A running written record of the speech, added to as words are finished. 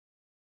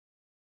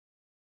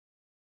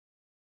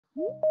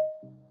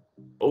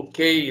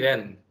Okay,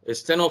 then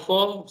it's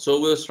 10:04,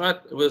 so we'll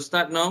start. We'll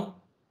start now.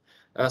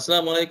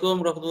 Assalamualaikum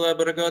warahmatullahi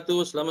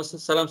wabarakatuh.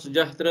 Salam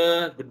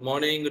sejahtera. Good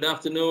morning, good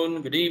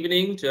afternoon, good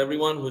evening to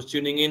everyone who's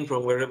tuning in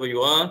from wherever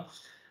you are.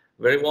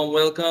 Very warm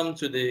welcome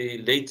to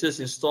the latest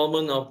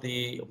installment of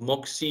the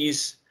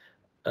MOGSC's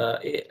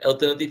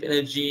Alternative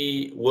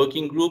Energy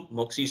Working Group.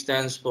 MOGSC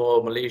stands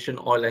for Malaysian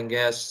Oil and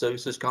Gas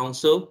Services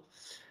Council.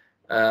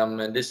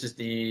 And this is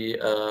the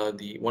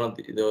one of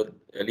the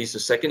at least the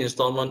second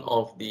installment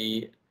of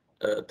the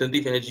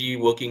Alternative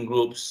Energy Working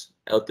Group's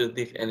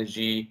Alternative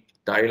Energy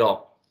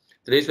Dialogue.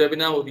 Today's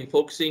webinar will be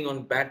focusing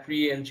on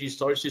battery energy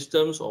storage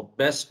systems, or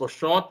BESS for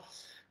short,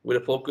 with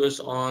a focus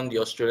on the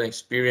Australian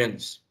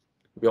experience.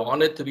 We are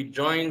honored to be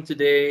joined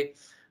today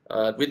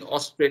with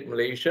Austrade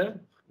Malaysia.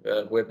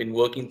 We have been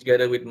working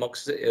together with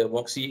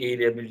MOGSC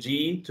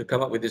AEWG to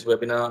come up with this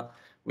webinar,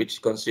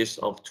 which consists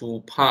of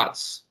two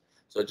parts.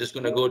 So just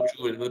going to go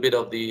through a little bit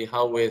of the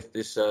how with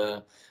this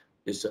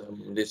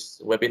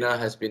webinar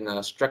has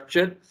been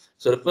structured.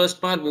 So the first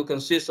part will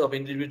consist of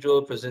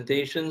individual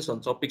presentations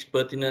on topics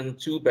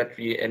pertinent to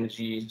battery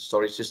energy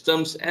storage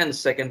systems, and the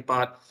second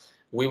part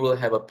we will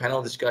have a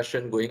panel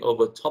discussion going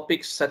over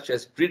topics such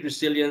as grid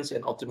resilience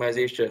and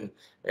optimization.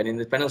 And in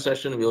the panel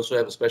session, we also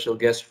have a special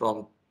guest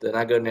from the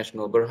Naga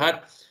National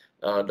Berhad,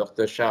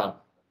 Dr. Shah.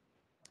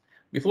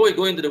 Before we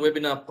go into the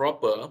webinar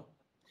proper,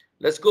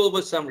 let's go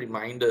over some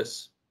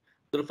reminders.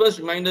 So the first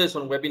reminder is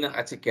on webinar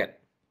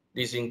etiquette.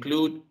 These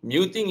include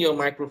muting your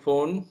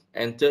microphone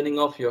and turning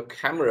off your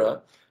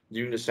camera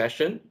during the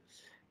session.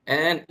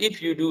 And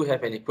if you do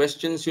have any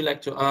questions you'd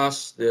like to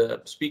ask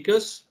the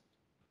speakers,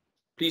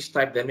 please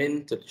type them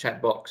into the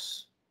chat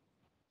box,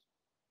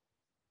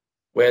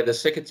 where the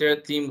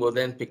secretariat team will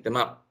then pick them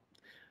up.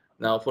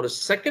 Now, for the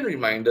second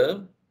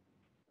reminder,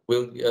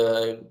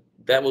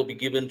 that will be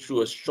given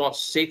through a short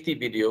safety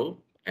video,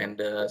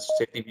 and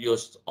safety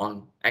videos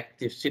on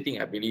active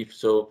sitting, I believe.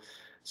 So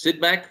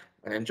sit back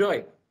and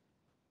enjoy.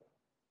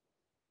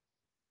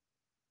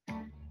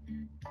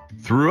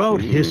 Throughout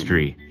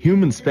history,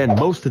 humans spend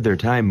most of their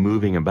time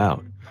moving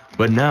about.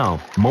 But now,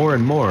 more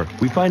and more,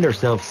 we find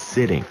ourselves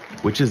sitting,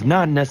 which is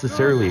not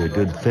necessarily a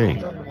good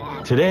thing.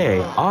 Today,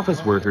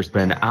 office workers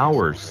spend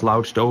hours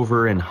slouched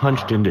over and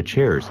hunched into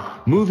chairs,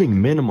 moving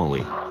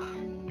minimally.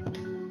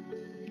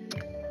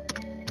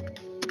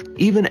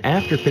 Even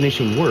after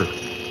finishing work,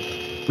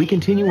 we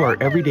continue our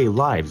everyday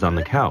lives on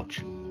the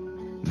couch.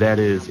 That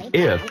is,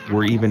 if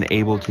we're even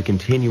able to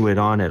continue it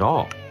on at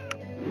all.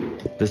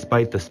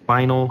 Despite the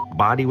spinal,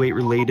 body weight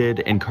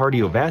related, and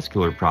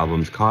cardiovascular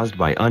problems caused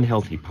by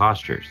unhealthy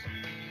postures.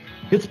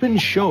 It's been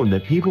shown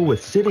that people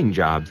with sitting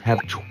jobs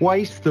have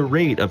twice the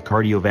rate of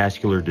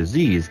cardiovascular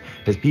disease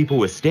as people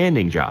with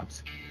standing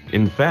jobs.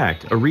 In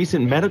fact, a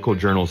recent medical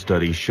journal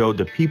study showed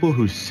that people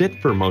who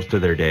sit for most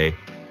of their day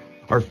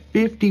are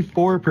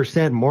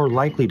 54% more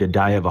likely to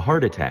die of a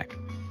heart attack.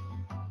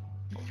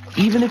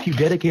 Even if you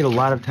dedicate a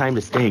lot of time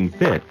to staying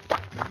fit,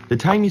 the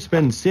time you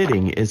spend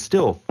sitting is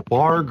still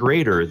far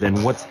greater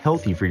than what's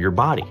healthy for your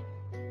body.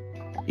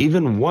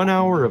 Even 1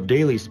 hour of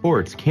daily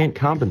sports can't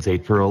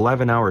compensate for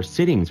 11-hour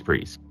sitting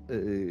sprees.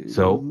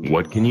 So,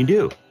 what can you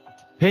do?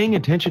 Paying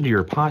attention to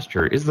your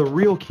posture is the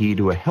real key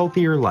to a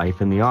healthier life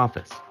in the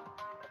office.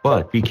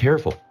 But be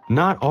careful,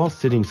 not all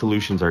sitting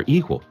solutions are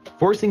equal.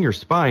 Forcing your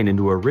spine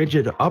into a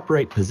rigid,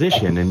 upright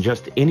position in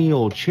just any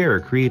old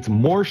chair creates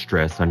more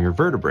stress on your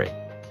vertebrae.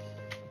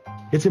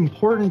 It's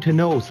important to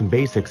know some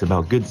basics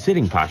about good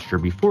sitting posture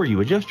before you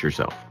adjust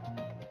yourself.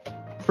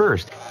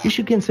 First, you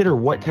should consider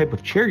what type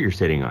of chair you're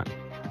sitting on.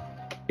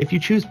 If you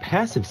choose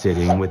passive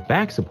sitting with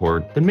back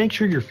support, then make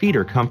sure your feet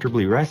are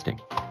comfortably resting.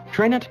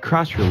 Try not to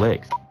cross your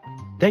legs.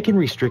 That can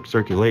restrict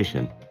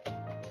circulation.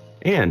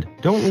 And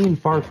don't lean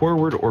far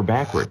forward or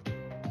backward.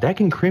 That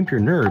can crimp your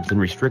nerves and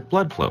restrict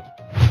blood flow.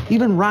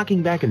 Even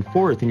rocking back and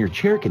forth in your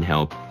chair can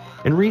help,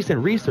 and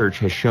recent research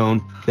has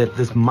shown that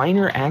this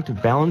minor act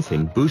of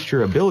balancing boosts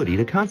your ability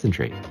to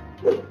concentrate.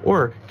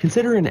 Or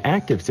consider an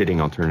active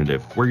sitting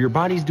alternative where your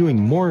body's doing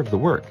more of the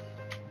work.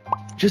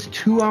 Just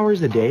 2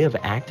 hours a day of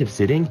active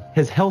sitting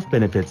has health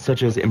benefits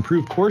such as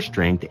improved core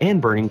strength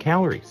and burning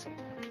calories.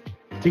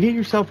 To get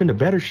yourself into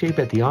better shape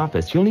at the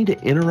office, you'll need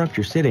to interrupt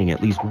your sitting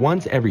at least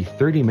once every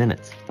 30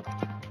 minutes.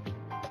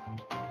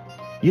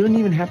 You don't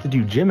even have to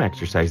do gym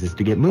exercises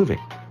to get moving.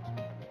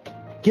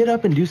 Get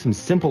up and do some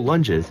simple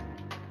lunges,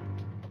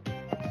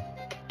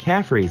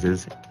 calf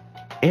raises,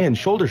 and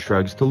shoulder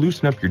shrugs to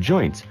loosen up your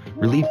joints,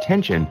 relieve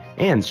tension,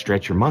 and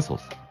stretch your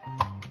muscles.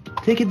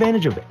 Take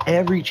advantage of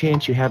every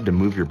chance you have to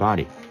move your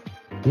body.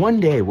 One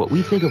day, what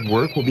we think of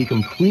work will be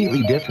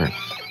completely different,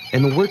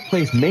 and the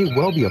workplace may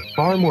well be a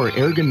far more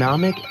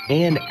ergonomic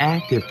and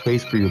active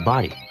place for your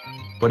body.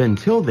 But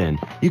until then,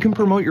 you can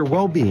promote your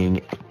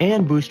well-being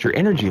and boost your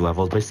energy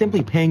levels by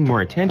simply paying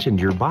more attention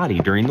to your body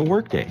during the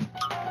workday.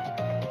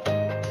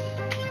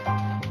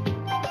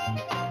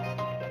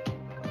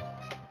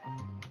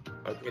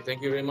 Okay,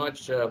 thank you very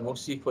much,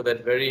 MOGSC, for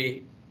that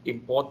very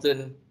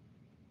important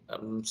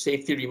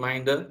safety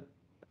reminder.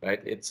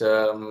 right? It's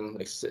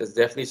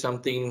definitely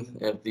something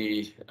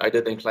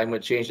other than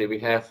climate change that we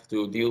have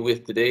to deal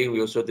with today.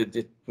 We also have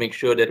to make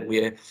sure that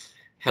we are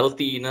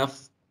healthy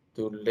enough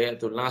to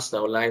last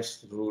our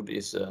lives through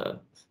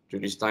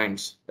these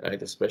times,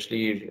 right?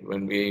 Especially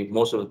when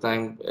most of the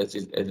time,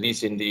 at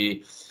least in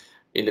the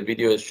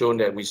video, has shown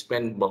that we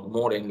spend about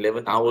more than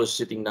 11 hours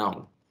sitting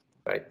down,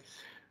 right?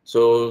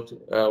 So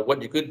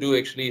what you could do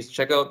actually is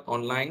check out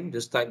online,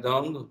 just type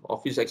down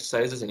office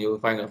exercises, and you'll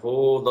find a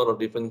whole lot of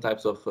different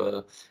types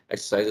of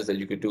exercises that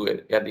you could do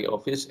at the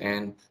office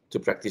and to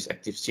practice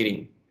active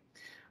sitting.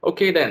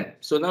 Okay then,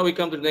 so now we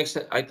come to the next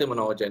item on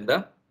our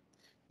agenda.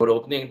 For the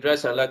opening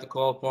address, I'd like to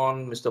call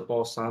upon Mr.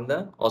 Paul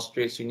Sander,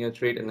 Austrade Senior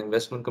Trade and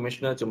Investment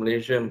Commissioner to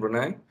Malaysia and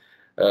Brunei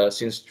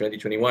since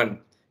 2021.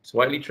 He's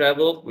widely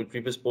traveled with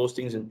previous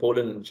postings in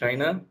Poland and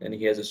China, and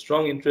he has a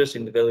strong interest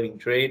in developing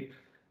trade,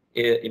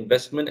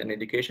 investment and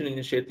education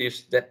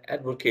initiatives that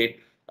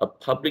advocate a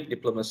public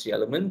diplomacy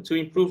element to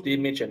improve the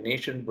image and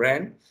nation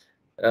brand,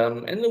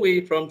 and away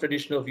from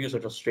traditional views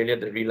of Australia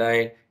that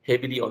rely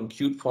heavily on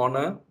cute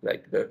fauna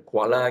like the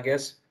koala, I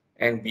guess,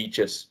 and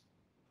beaches.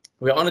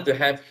 We're honored to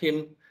have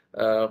him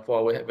for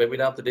our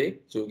webinar today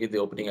to give the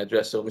opening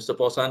address. So, Mr.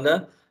 Paul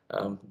Sander,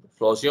 the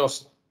floor is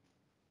yours.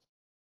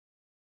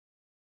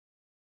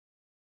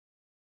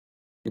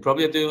 You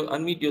probably have to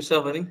unmute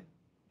yourself, I think.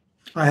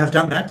 I have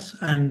done that,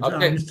 and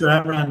okay. Mr.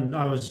 Amran,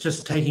 I was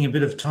just taking a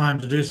bit of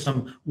time to do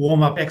some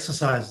warm-up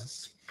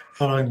exercises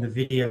following the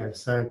video.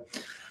 So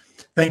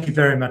thank you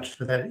very much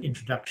for that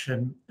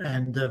introduction,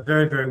 and a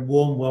very, very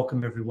warm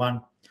welcome,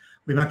 everyone.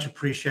 We much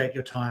appreciate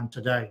your time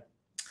today.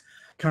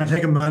 Can I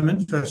take a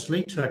moment,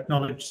 firstly, to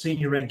acknowledge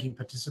senior ranking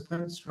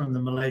participants from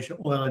the Malaysia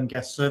Oil and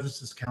Gas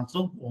Services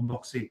Council, or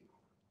MOGSC.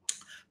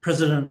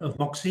 President of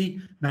MOGSC,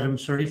 Madam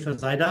Sharifah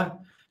Zaidah,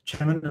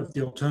 Chairman of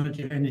the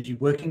Alternative Energy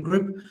Working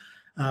Group,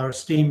 our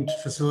esteemed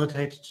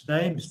facilitator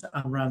today, Mr.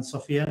 Amran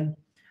Sofian,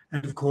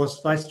 and of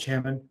course, Vice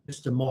Chairman,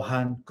 Mr.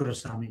 Mohan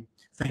Gurusamy.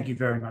 Thank you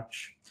very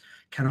much.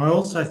 Can I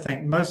also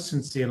thank most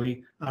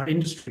sincerely our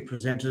industry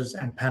presenters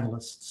and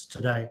panelists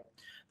today.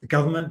 The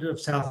Government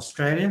of South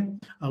Australia,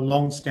 a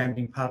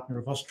long-standing partner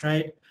of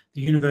Austrade,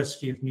 the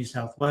University of New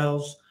South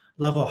Wales,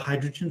 Level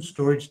Hydrogen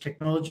Storage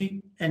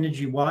Technology,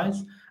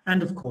 EnergyWise,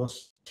 and of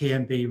course,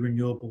 TMB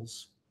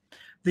Renewables.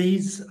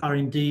 These are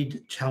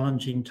indeed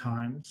challenging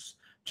times.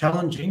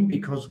 Challenging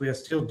because we are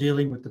still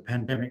dealing with the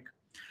pandemic,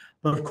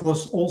 but of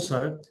course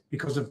also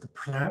because of the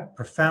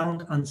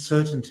profound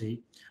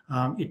uncertainty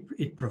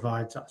it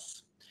provides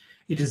us.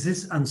 It is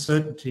this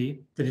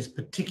uncertainty that is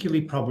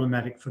particularly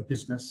problematic for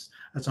business,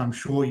 as I'm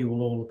sure you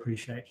will all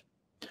appreciate.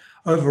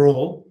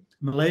 Overall,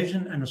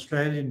 Malaysian and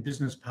Australian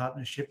business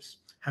partnerships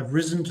have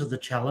risen to the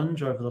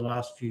challenge over the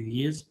last few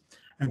years,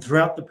 and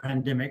throughout the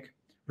pandemic,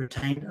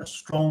 retained a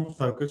strong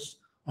focus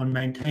on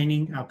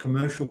maintaining our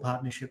commercial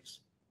partnerships.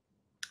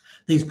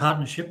 These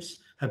partnerships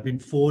have been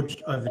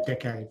forged over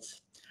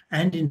decades,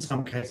 and in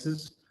some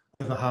cases,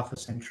 over half a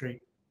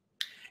century.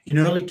 In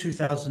early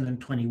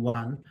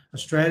 2021,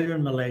 Australia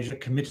and Malaysia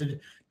committed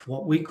to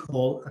what we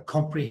call a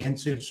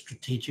Comprehensive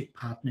Strategic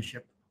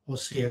Partnership, or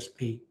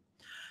CSP.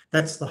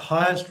 That's the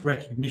highest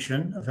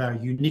recognition of our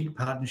unique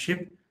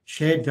partnership,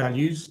 shared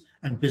values,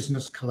 and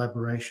business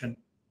collaboration.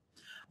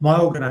 My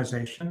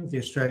organisation, the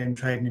Australian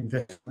Trade and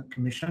Investment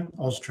Commission,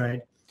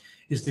 Austrade,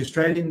 is the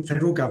Australian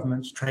Federal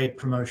Government's trade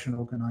promotion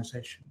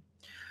organisation.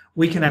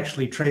 We can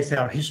actually trace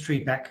our history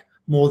back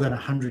more than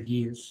 100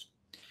 years.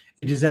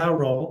 It is our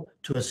role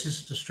to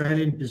assist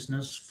Australian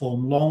business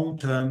form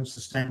long-term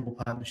sustainable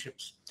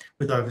partnerships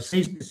with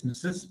overseas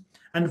businesses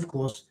and, of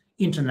course,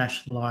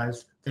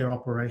 internationalise their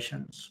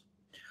operations.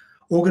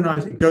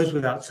 It goes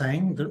without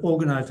saying that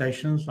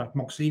organisations like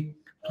MOGSC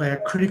play a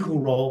critical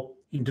role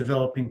in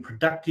developing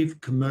productive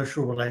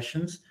commercial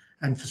relations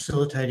and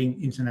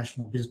facilitating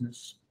international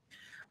business.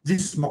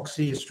 This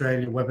MOGSC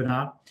Australia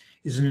webinar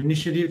is an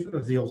initiative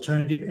of the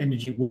Alternative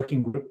Energy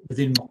Working Group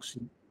within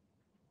MOGSC.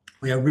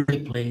 We are really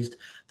pleased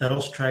that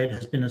Austrade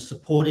has been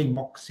supporting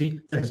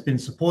MOGSC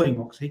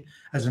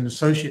as an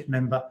associate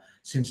member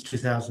since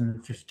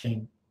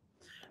 2015.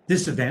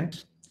 This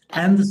event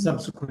and the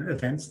subsequent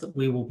events that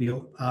we will be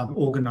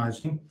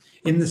organising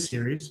in the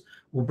series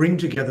will bring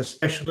together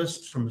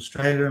specialists from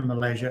Australia and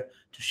Malaysia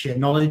to share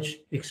knowledge,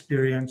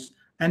 experience,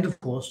 and of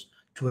course,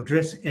 to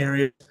address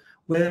areas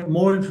where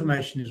more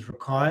information is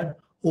required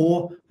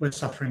or we're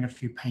suffering a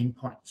few pain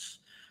points.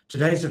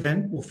 Today's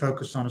event will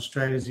focus on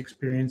Australia's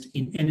experience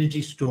in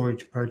energy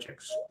storage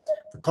projects,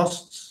 the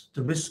costs,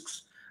 the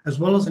risks, as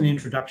well as an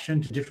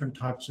introduction to different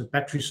types of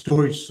battery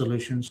storage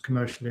solutions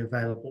commercially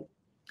available.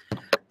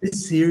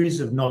 This series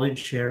of knowledge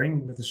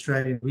sharing with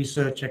Australian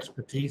research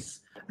expertise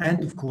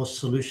and, of course,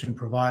 solution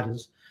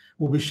providers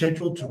will be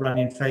scheduled to run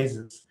in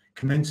phases,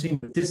 commencing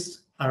with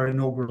this, our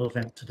inaugural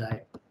event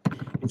today.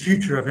 In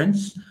future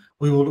events,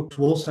 we will look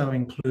to also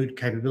include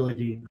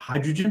capability in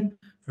hydrogen,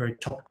 very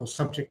topical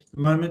subject at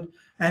the moment,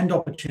 and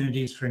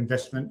opportunities for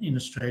investment in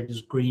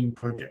Australia's green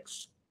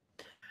projects.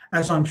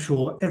 As I'm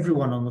sure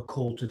everyone on the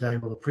call today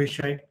will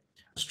appreciate,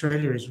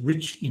 Australia is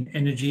rich in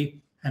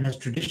energy and has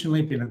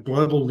traditionally been a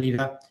global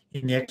leader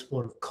in the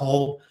export of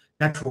coal,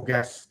 natural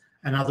gas,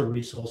 and other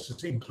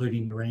resources,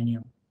 including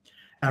uranium.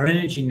 Our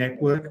energy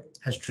network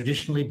has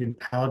traditionally been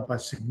powered by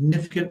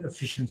significant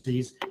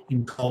efficiencies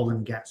in coal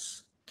and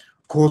gas.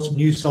 Of course,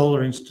 new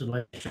solar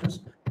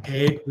installations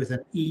paired with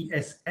an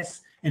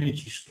ESS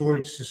energy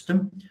storage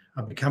system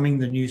are becoming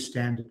the new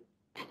standard.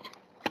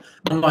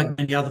 Unlike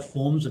many other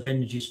forms of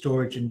energy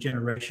storage and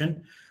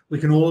generation, we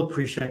can all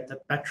appreciate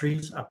that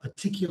batteries are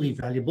particularly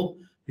valuable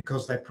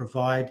because they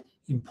provide,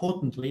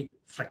 importantly,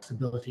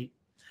 flexibility.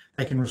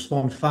 They can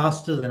respond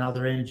faster than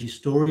other energy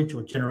storage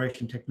or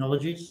generation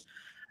technologies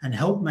and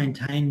help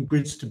maintain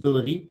grid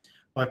stability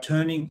by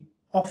turning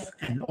off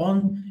and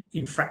on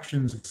in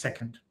fractions of a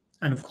second.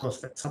 And of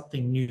course, that's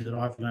something new that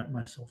I've learned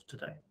myself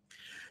today.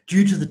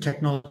 Due to the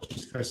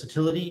technology's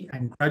versatility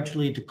and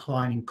gradually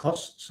declining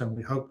costs, and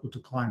we hope will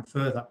decline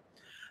further,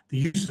 the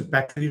use of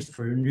batteries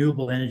for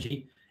renewable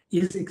energy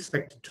is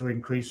expected to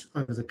increase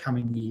over the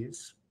coming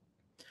years.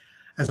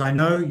 As I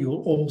know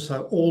you'll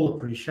also all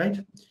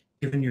appreciate,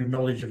 given your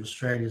knowledge of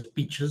Australia's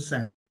beaches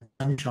and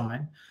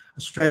sunshine,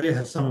 Australia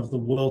has some of the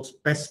world's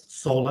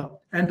best solar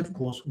and, of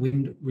course,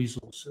 wind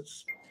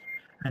resources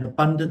and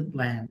abundant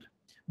land,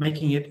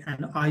 making it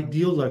an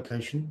ideal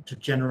location to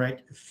generate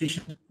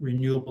efficient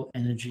renewable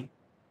energy.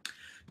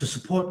 To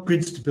support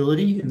grid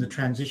stability in the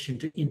transition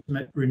to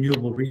intimate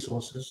renewable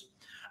resources,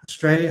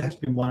 Australia has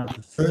been one of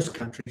the first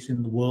countries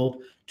in the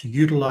world to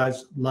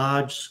utilise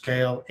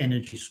large-scale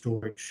energy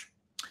storage.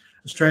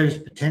 Australia's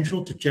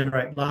potential to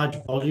generate large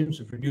volumes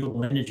of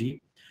renewable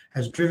energy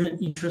has driven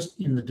interest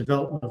in the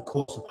development, of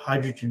course, of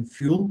hydrogen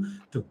fuel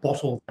to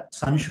bottle that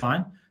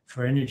sunshine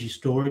for energy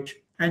storage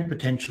and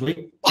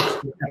potentially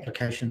export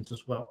applications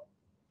as well.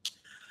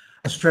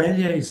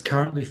 Australia is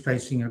currently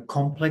facing a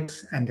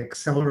complex and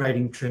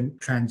accelerating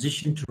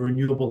transition to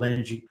renewable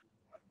energy.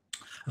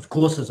 Of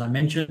course, as I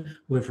mentioned,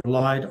 we've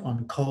relied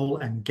on coal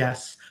and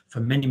gas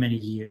for many, many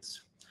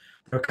years.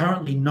 There are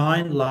currently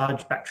 9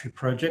 large battery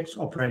projects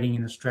operating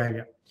in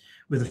Australia,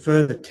 with a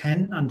further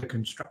 10 under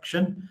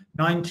construction,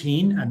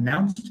 19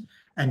 announced,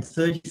 and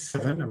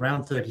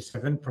around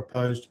 37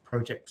 proposed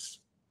projects.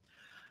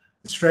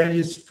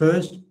 Australia's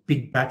first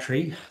big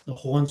battery, the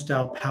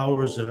Hornsdale Power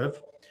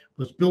Reserve,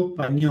 was built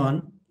by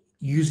Neon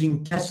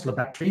using Tesla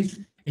batteries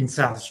in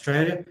South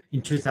Australia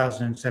in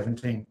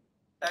 2017.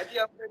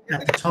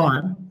 At the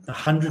time, the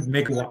 100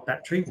 megawatt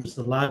battery was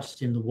the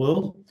largest in the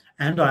world,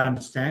 and I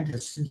understand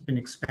has since been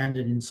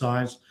expanded in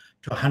size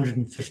to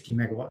 150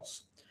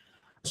 megawatts.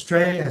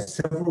 Australia has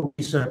several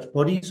research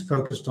bodies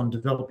focused on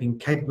developing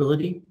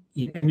capability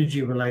in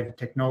energy-related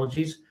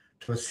technologies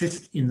to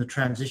assist in the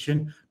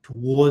transition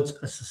towards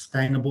a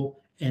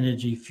sustainable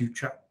energy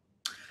future.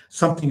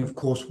 Something, of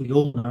course, we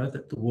all know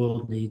that the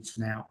world needs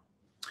now.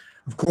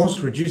 Of course,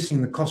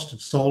 reducing the cost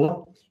of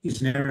solar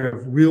is an area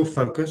of real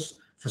focus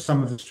for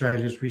some of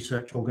Australia's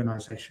research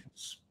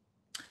organisations.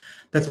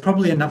 That's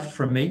probably enough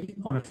from me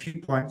on a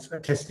few points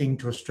attesting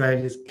to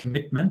Australia's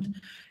commitment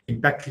in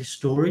battery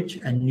storage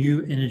and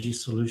new energy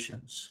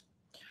solutions.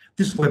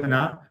 This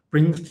webinar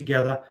brings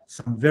together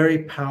some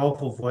very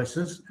powerful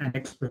voices and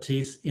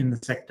expertise in the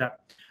sector,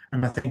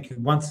 and I thank you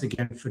once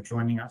again for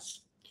joining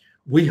us.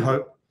 We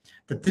hope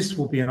that this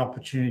will be an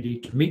opportunity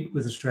to meet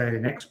with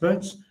Australian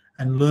experts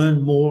and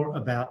learn more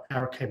about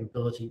our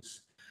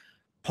capabilities,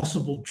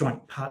 possible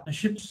joint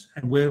partnerships,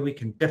 and where we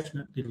can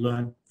definitely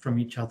learn from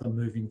each other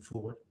moving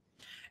forward.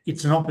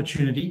 It's an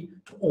opportunity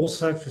to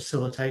also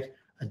facilitate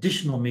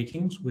additional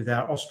meetings with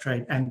our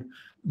Austrade and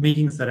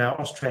meetings that our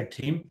Austrade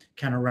team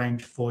can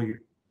arrange for you.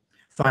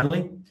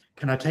 Finally,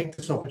 can I take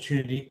this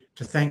opportunity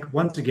to thank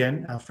once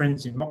again our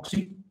friends in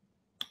MOGSC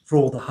for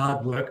all the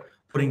hard work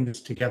putting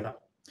this together.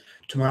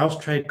 To my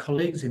Austrade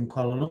colleagues in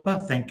Kuala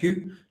Lumpur, thank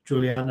you,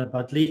 Juliana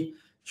Budley,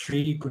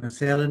 Sri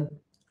Gunaselan,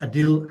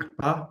 Adil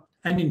Akbar,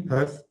 and in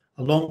Perth,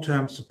 a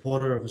long-term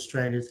supporter of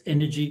Australia's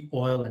energy,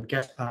 oil and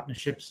gas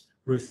partnerships,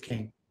 Ruth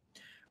King.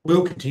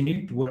 We'll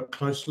continue to work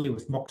closely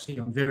with MOGSC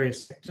on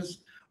various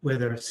sectors where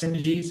there are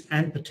synergies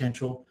and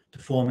potential to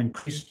form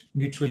increased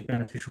mutually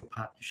beneficial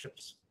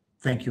partnerships.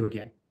 Thank you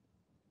again.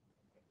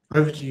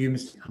 Over to you,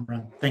 Mr.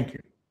 Amran. Thank you.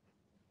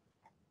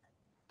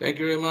 Thank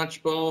you very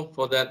much, Paul,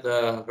 for that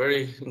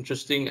very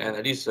interesting and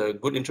at least a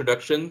good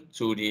introduction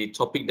to the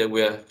topic that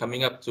we are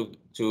coming up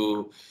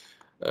to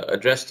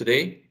address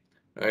today.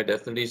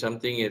 Definitely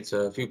something, it's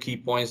a few key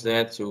points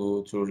there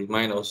to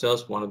remind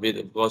ourselves. One of it,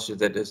 of course, is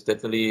that there's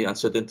definitely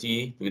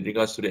uncertainty with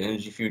regards to the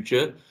energy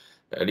future.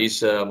 At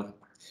least, I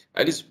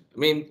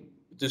mean,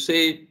 to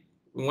say,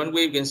 in one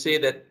way we can say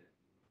that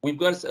we've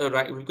got a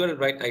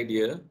right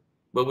idea,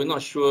 but we're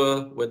not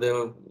sure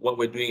whether what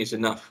we're doing is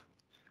enough,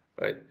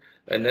 right?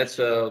 And that's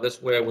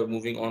where we're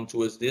moving on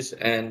towards this.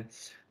 And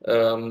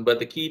but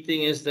the key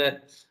thing is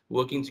that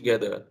working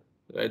together.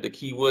 Right? The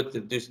key word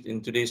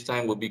in today's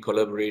time will be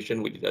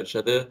collaboration with each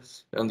other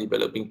and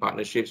developing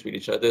partnerships with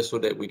each other so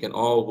that we can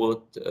all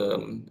work.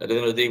 At the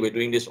end of the day, we're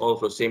doing this all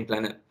for the same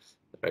planet,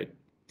 right?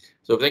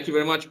 So thank you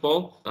very much,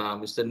 Paul.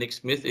 Mr. Nick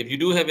Smith, if you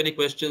do have any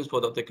questions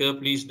for Dr. Kerr,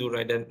 please do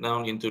write them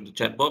down into the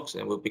chat box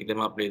and we'll pick them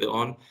up later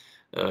on.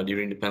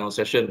 during the panel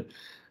session.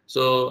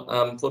 So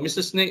for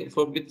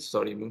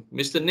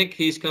Mr. Nick,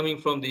 he's coming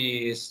from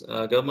the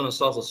Government of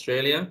South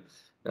Australia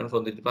and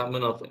from the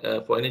Department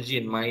of for Energy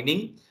and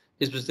Mining.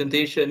 His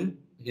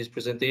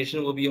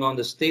presentation will be on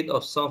the state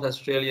of South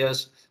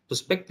Australia's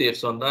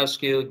perspectives on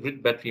large-scale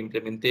grid battery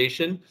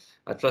implementation.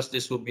 I trust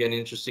this will be an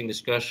interesting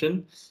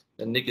discussion.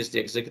 And Nick is the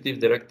Executive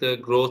Director,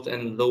 Growth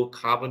and Low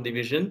Carbon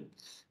Division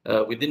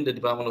within the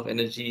Department of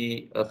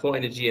Energy for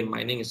Energy and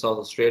Mining in South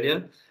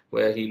Australia,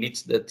 where he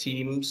leads the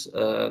teams.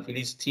 He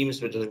leads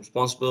teams which are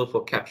responsible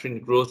for capturing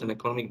growth and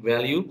economic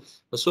value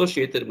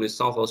associated with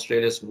South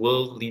Australia's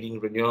world-leading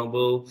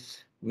renewable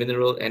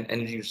mineral and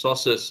energy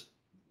resources.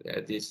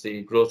 That is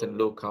the Growth and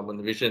Low Carbon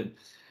Division.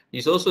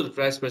 He's also the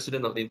Vice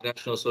President of the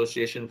International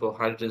Association for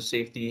Hydrogen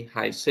Safety,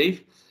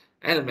 HySafe,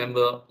 and a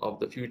member of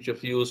the Future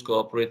Fuels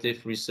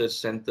Cooperative Research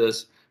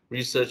Centre's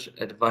Research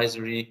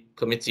Advisory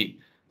Committee.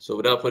 So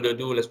without further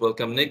ado, let's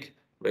welcome Nick.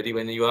 Ready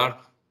when you are.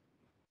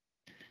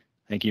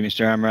 Thank you,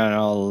 Mr. Amran.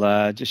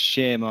 I'll just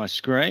share my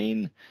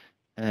screen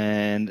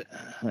and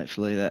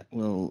hopefully that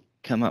will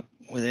come up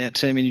without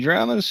too many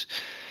dramas.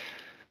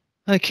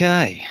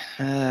 Okay.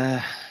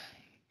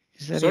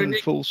 Is that Sorry, in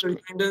Nick, full screen?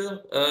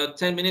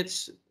 10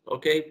 minutes,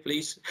 okay,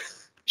 please.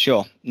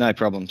 Sure, no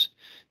problems.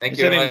 Thank Is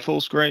you. that in full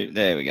screen?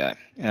 There we go.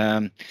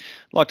 I'd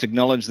like to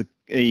acknowledge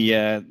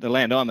the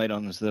land I meet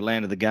on is the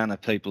land of the Gunner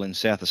people in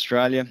South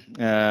Australia.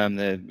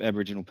 The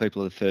Aboriginal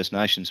people of the First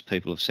Nations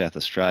people of South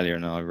Australia,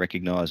 and I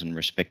recognise and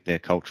respect their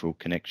cultural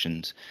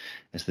connections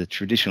as the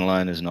traditional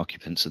owners and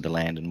occupants of the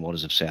land and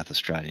waters of South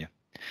Australia.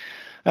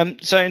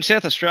 So in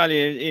South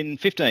Australia, in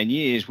 15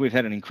 years, we've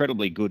had an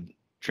incredibly good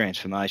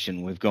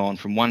transformation. We've gone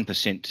from 1%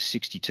 to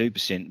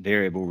 62%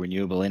 variable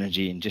renewable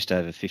energy in just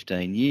over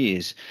 15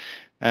 years.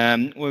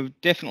 We're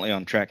definitely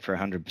on track for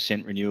 100%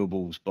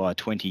 renewables by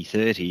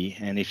 2030.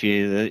 And if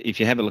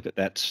you have a look at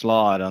that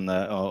slide on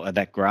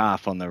that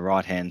graph on the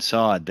right-hand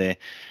side there,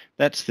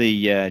 that's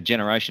the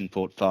generation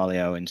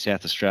portfolio in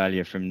South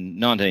Australia from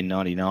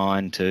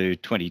 1999 to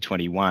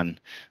 2021,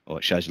 or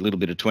it shows a little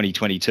bit of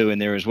 2022 in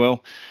there as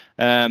well.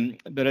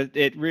 But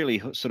it really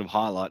sort of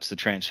highlights the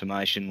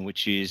transformation,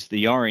 which is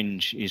the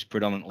orange is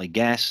predominantly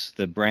gas,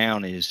 the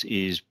brown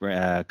is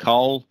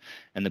coal,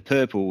 and the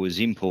purple is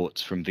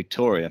imports from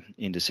Victoria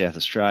into South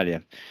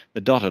Australia.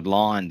 The dotted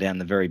line down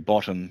the very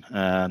bottom,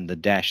 the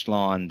dashed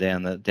line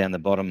down the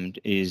bottom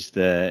is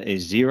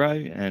zero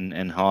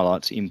and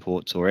highlights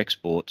imports or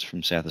exports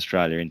from South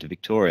Australia into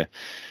Victoria.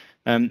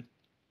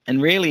 And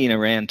really in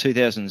around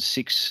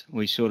 2006,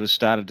 we sort of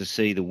started to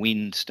see the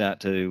wind start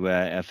to,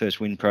 our first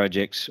wind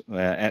projects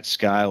at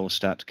scale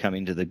start to come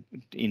into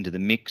the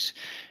mix.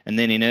 And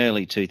then in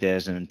early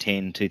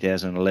 2010,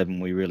 2011,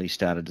 we really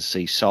started to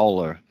see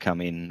solar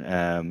come in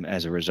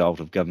as a result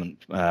of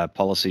government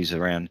policies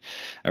around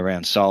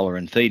solar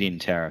and feed-in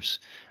tariffs.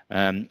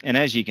 And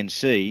as you can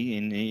see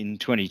in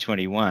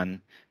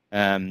 2021,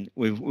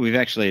 we've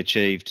actually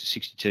achieved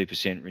 62%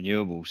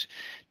 renewables.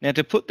 Now,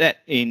 to put that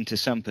into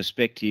some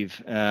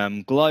perspective,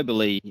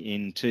 globally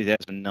in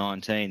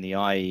 2019, the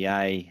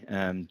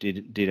IEA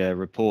did a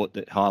report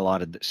that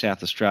highlighted that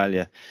South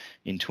Australia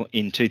in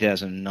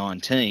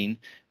 2019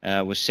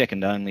 was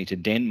second only to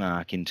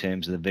Denmark in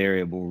terms of the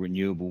variable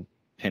renewable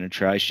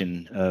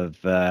penetration of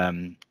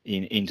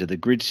into the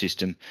grid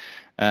system.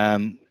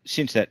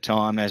 Since that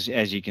time, as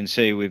you can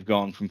see, we've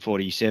gone from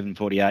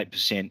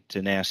 48%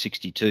 to now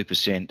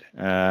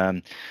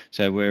 62%.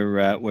 So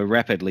we're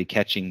rapidly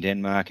catching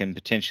Denmark, and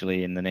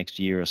potentially in the next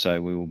year or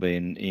so we will be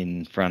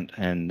in front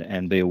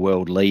and be a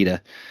world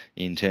leader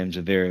in terms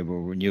of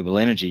variable renewable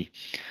energy.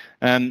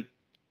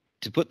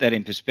 To put that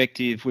in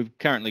perspective, we've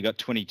currently got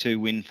 22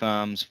 wind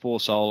farms, 4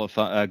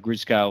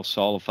 grid-scale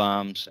solar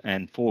farms,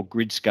 and 4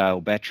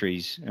 grid-scale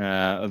batteries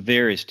of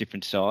various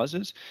different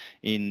sizes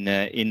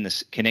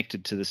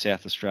connected to the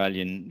South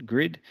Australian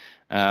grid.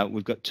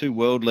 We've got 2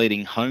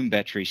 world-leading home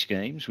battery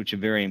schemes, which are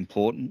very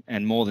important,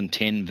 and more than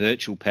 10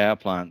 virtual power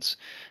plants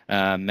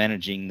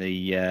managing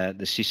the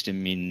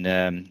system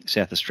in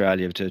South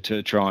Australia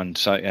to try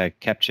and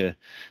capture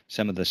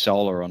some of the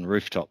solar on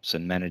rooftops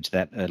and manage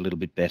that a little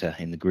bit better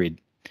in the grid.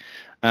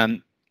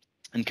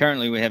 And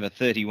currently we have a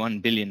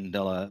 $31 billion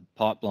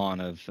pipeline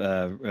of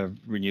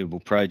renewable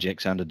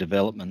projects under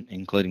development,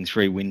 including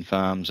 3 wind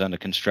farms under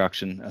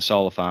construction, a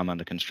solar farm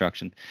under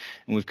construction.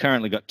 And we've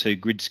currently got 2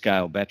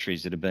 grid-scale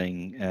batteries that are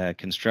being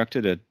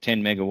constructed, a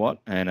 10 megawatt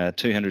and a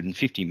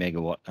 250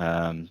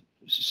 megawatt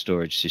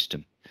storage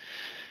system.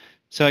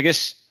 So I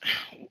guess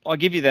I'll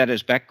give you that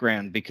as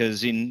background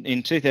because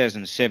in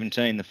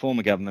 2017, the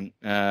former government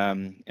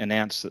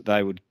announced that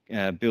they would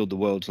build the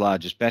world's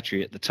largest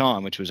battery at the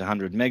time, which was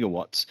 100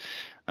 megawatts.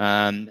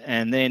 And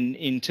then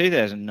in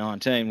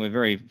 2019, we're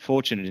very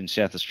fortunate in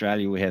South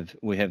Australia.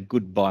 We have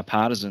good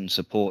bipartisan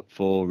support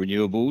for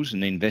renewables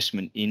and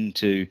investment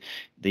into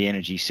the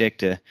energy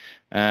sector.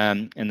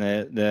 And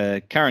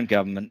the current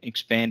government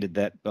expanded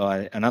that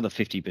by another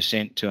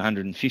 50% to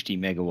 150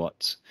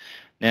 megawatts.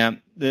 Now,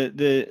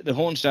 the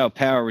Hornsdale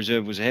Power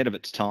Reserve was ahead of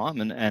its time,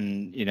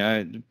 and you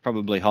know,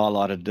 probably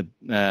highlighted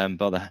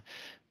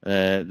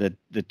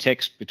the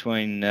text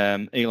between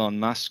Elon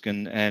Musk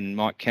and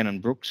Mike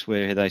Cannon-Brookes,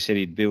 where they said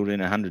he'd build in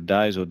 100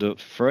 days or do it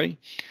for free.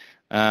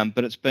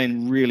 But it's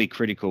been really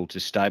critical to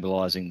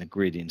stabilising the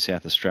grid in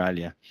South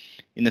Australia.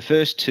 In the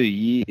first 2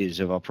 years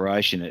of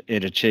operation,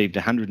 it achieved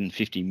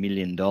 $150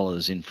 million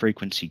in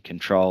frequency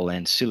control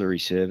ancillary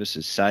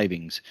services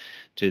savings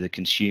to the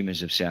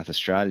consumers of South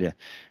Australia.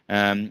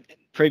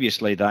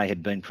 Previously, they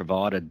had been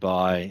provided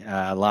by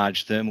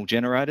large thermal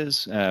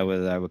generators,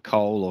 whether they were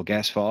coal or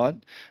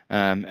gas-fired,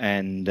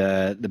 and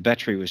the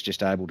battery was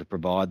just able to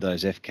provide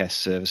those FCAS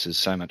services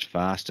so much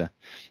faster.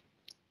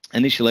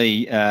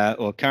 Initially,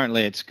 or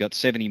currently, it's got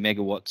 70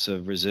 megawatts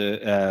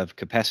of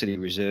capacity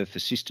reserve for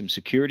system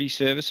security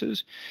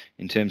services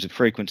in terms of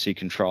frequency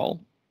control.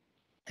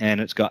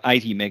 And it's got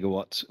 80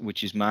 megawatts,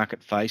 which is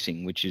market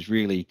facing, which is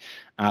really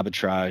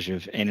arbitrage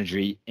of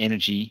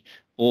energy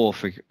or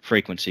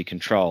frequency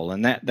control.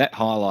 And that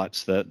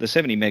highlights the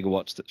 70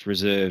 megawatts that's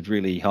reserved,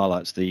 really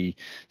highlights the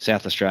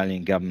South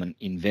Australian government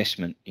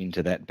investment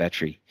into that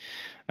battery.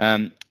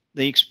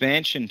 The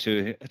expansion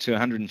to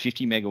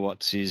 150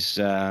 megawatts is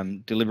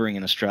delivering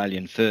an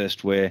Australian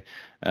first, where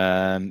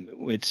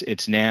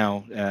it's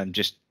now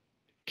just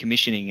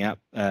commissioning up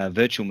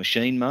virtual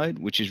machine mode,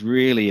 which is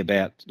really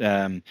about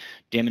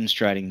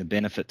demonstrating the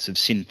benefits of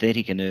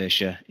synthetic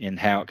inertia and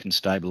how it can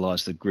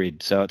stabilise the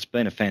grid. So it's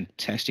been a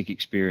fantastic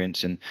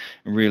experience and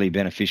really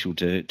beneficial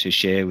to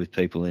share with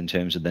people in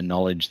terms of the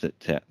knowledge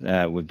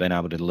that we've been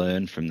able to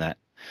learn from that.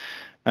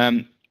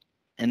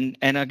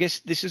 And I guess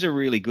this is a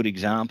really good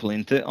example.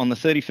 On the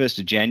 31st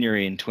of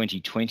January in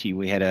 2020,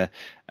 we had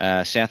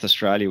South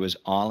Australia was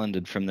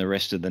islanded from the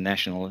rest of the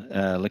national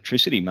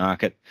electricity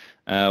market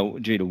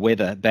due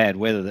to bad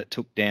weather that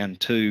took down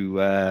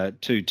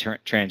two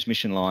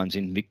transmission lines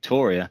in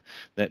Victoria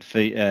that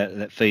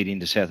feed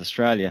into South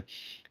Australia.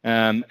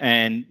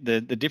 And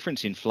the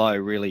difference in flow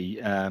really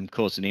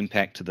caused an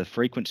impact to the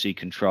frequency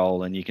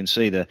control, and you can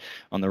see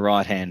on the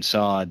right hand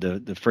side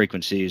the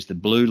frequency is the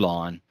blue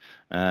line.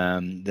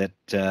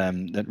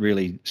 That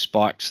really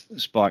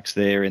spikes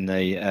there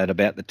at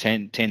about the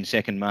 10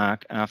 second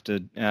mark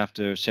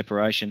after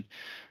separation,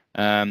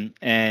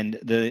 and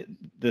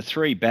the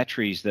three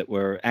batteries that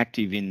were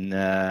active in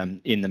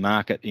the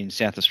market in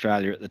South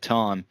Australia at the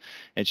time,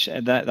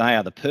 they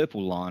are the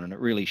purple line, and it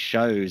really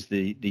shows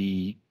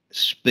the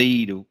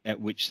speed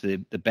at which the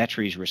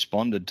batteries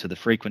responded to the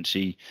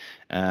frequency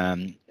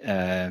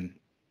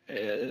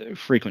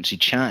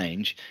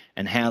change,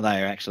 and how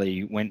they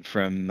actually went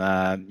from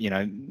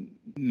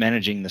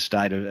managing the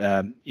state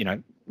of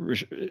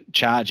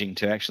charging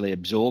to actually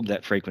absorb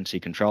that frequency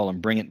control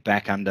and bring it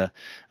back under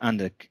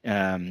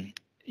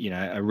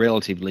a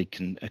relatively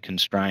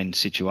constrained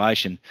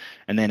situation.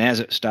 And then as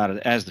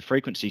the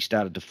frequency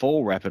started to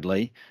fall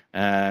rapidly,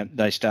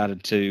 they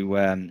started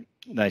to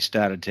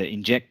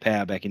inject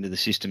power back into the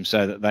system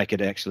so that they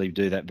could actually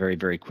do that very,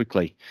 very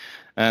quickly.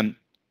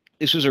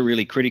 This was a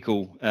really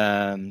critical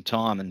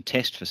time and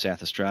test for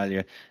South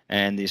Australia,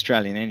 and the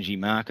Australian Energy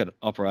Market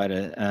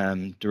Operator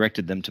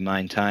directed them to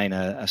maintain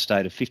a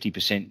state of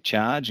 50%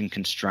 charge and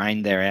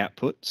constrain their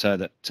output so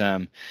that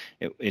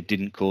it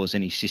didn't cause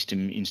any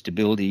system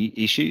instability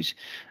issues.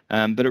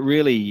 But it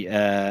really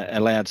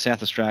allowed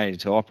South Australia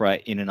to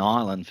operate in an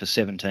island for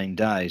 17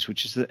 days,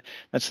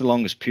 that's the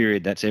longest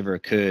period that's ever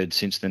occurred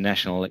since the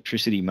national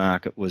electricity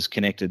market was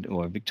connected,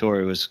 or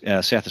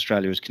South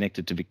Australia was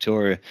connected to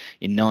Victoria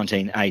in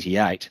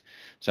 1988.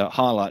 So it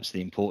highlights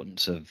the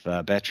importance of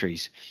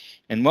batteries.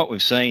 And what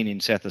we've seen in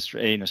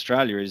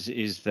Australia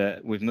is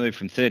that we've moved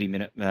from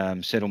 30-minute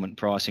settlement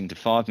pricing to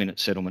 5-minute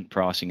settlement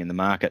pricing in the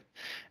market,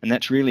 and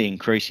that's really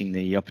increasing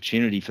the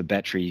opportunity for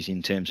batteries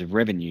in terms of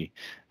revenue.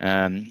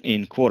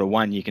 In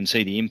Q1, you can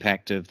see the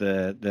impact of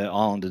the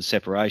islanded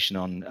separation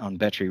on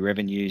battery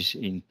revenues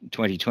in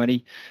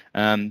 2020,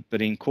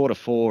 but in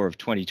Q4 of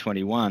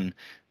 2021,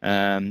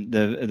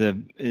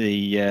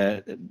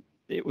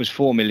 it was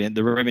 $4 million.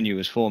 The revenue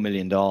was $4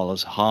 million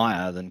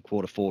higher than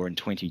Q4 in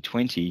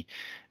 2020,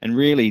 and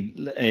really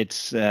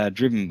it's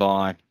driven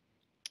by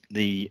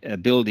the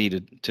ability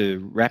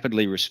to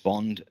rapidly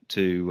respond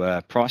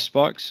to price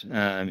spikes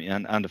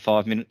in under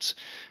 5 minutes,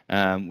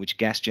 which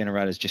gas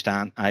generators just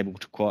aren't able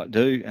to quite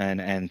do,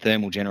 and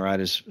thermal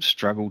generators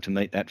struggle to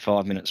meet that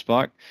 5-minute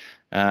spike,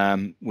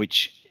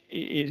 which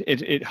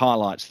it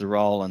highlights the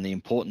role and the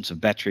importance of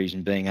batteries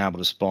in being able to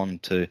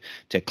respond to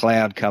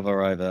cloud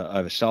cover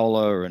over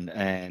solar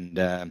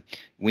and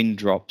wind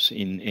drops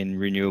in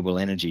renewable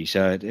energy.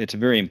 So it's a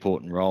very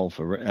important role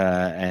for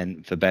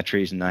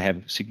batteries, and they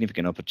have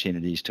significant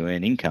opportunities to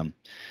earn income.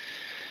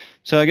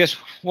 So I guess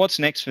what's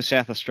next for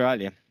South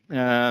Australia?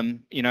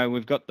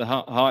 We've got the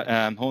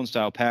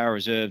Hornsdale Power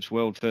Reserve's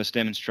world first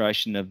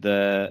demonstration of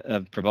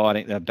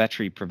providing the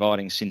battery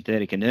providing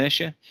synthetic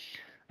inertia.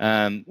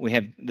 We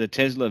have the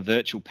Tesla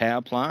virtual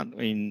power plant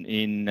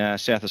in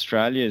South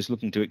Australia is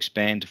looking to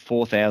expand to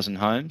 4,000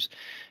 homes.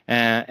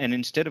 And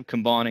instead of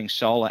combining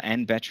solar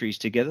and batteries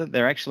together,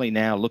 they're actually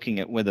now looking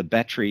at whether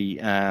battery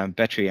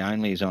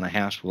only is on a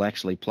house will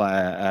actually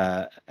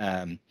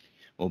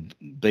or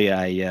be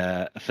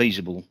a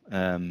feasible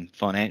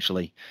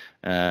financially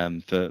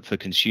for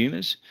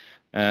consumers.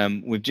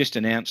 We've just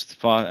announced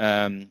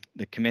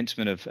the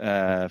commencement of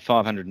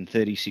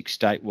 536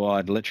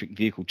 statewide electric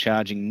vehicle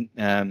charging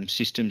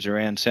systems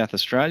around South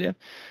Australia,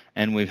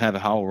 and we have a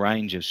whole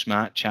range of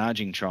smart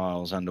charging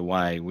trials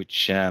underway,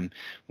 which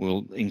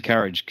will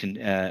encourage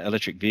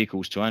electric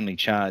vehicles to only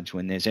charge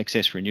when there's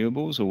excess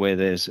renewables or where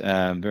there's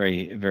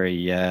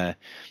very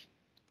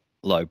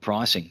low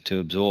pricing to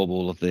absorb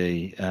all of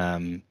the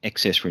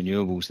excess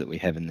renewables that we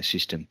have in the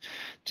system.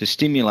 To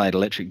stimulate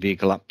electric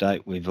vehicle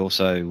update, we've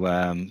also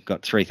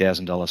got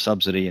 $3,000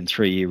 subsidy and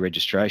 3-year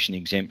registration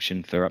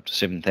exemption for up to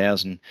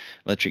 7,000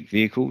 electric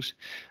vehicles.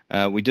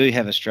 We do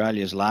have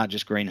Australia's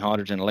largest green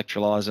hydrogen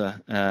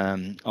electrolyser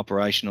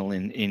operational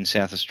in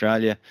South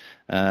Australia.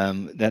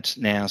 That's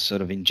now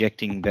sort of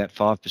injecting about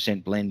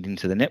 5% blend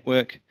into the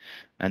network.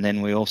 And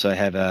then we also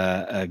have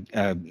a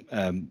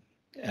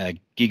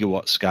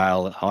gigawatt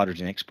scale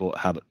hydrogen export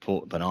hub at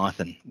Port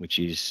Bonython, which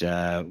is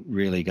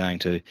really going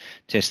to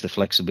test the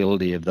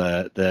flexibility of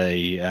the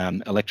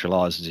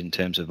electrolysers in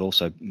terms of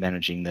also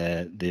managing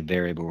the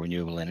variable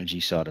renewable energy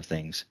side of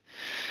things.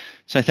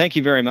 So thank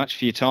you very much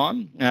for your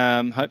time.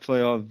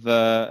 Hopefully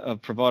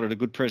I've provided a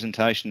good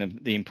presentation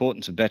of the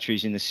importance of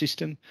batteries in the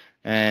system,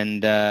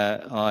 and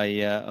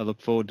I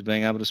look forward to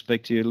being able to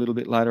speak to you a little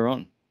bit later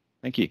on.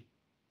 Thank you.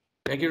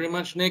 Thank you very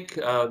much, Nick.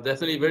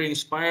 Definitely very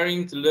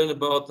inspiring to learn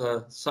about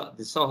the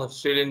South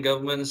Australian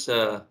government's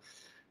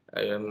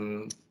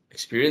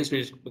experience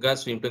with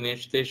regards to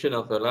implementation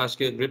of a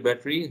large-scale grid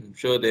battery. I'm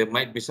sure there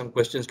might be some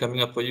questions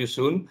coming up for you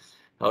soon.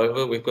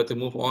 However, we've got to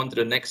move on to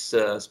the next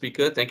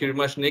speaker. Thank you very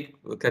much, Nick.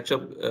 We'll catch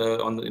up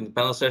in the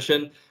panel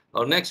session.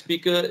 Our next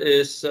speaker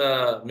is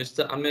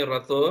Mr. Amir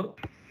Rathore,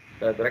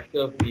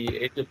 Director of the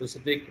Asia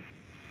Pacific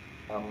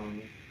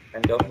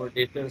and Government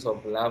Relations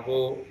of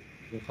Lavo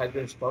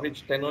Hydrogen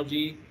Storage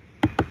Technology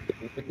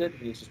Limited.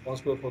 He is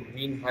responsible for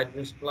green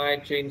hydrogen supply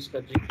chain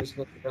strategic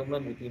business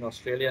development between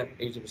Australia and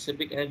Asia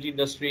Pacific energy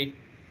industry,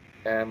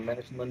 and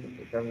management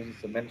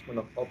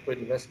of corporate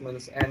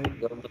investments and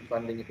government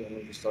funding into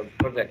energy storage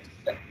projects,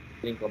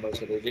 including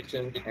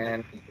commercialization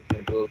and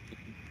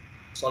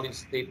solid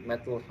state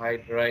metal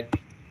hydride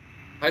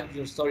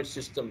hydrogen storage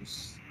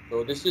systems.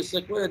 So this is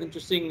quite an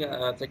interesting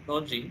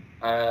technology.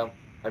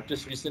 I've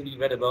just recently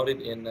read about it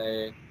in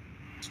a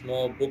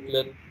small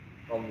booklet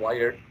from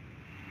Wired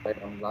by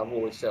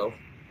Lavo itself,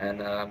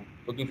 and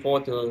looking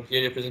forward to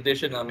hear your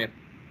presentation, Amir.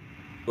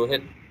 Go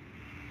ahead.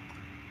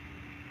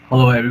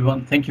 Hello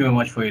everyone, thank you very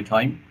much for your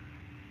time.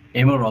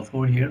 Amir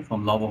Rathore here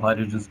from Lavo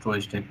Hydrogen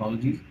Storage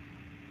Technologies.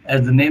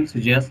 As the name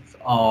suggests,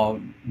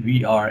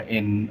 we are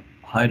in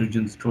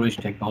hydrogen storage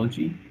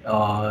technology,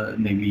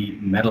 namely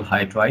metal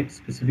hydride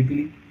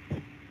specifically.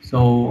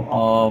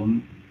 So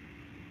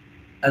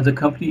as a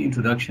company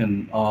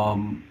introduction,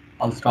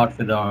 I'll start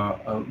with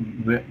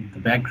the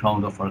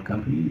background of our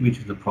company, which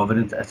is the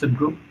Providence Asset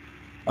Group,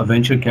 a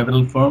venture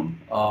capital firm,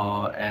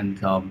 and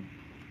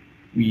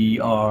we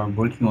are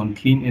working on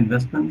clean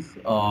investments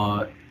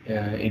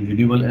in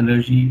renewable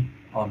energy.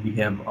 We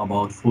have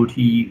about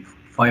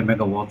 45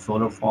 megawatt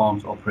solar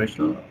farms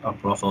operational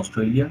across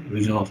Australia,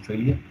 regional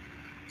Australia,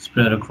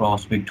 spread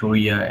across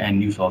Victoria and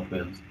New South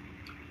Wales.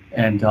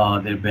 And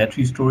their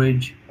battery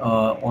storage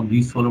on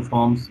these solar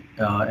farms,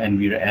 and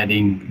we're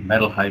adding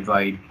metal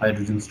hydride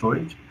hydrogen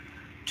storage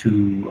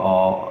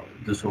to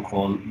the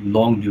so-called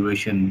long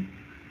duration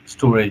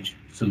storage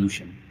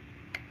solution.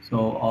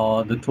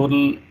 So the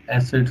total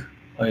asset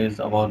is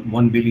about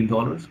 $1 billion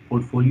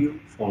portfolio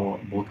for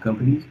both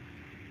companies.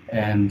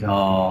 And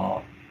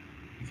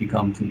if you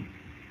come to,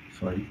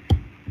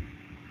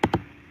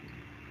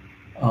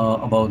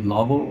 about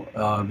Lavo,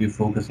 we're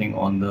focusing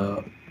on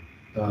the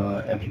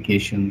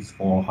applications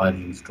for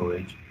hydrogen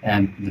storage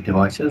and the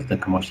devices, the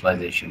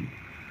commercialization.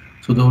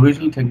 So the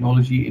original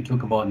technology, it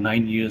took about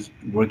 9 years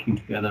working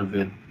together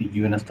with the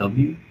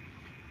UNSW.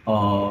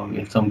 We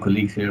have some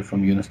colleagues here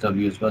from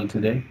UNSW as well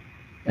today.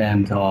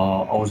 And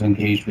I was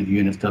engaged with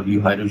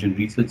UNSW Hydrogen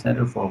Research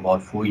Center for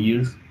about 4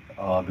 years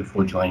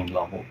before joining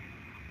Lavo.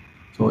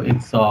 So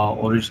it's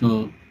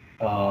original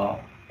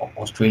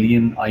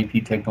Australian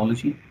IP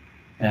technology,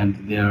 and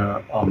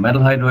their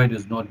metal hydride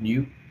is not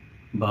new,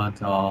 but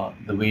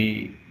the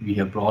way we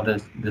have brought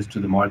this to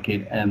the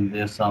market, and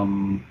there's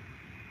some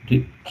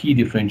key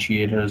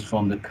differentiators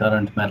from the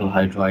current metal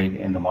hydride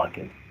in the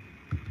market.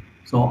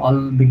 So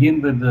I'll begin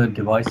with the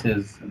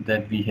devices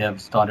that we have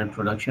started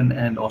production,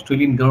 and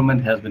Australian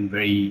government has been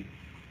very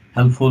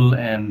helpful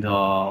and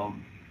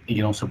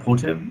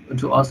supportive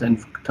to us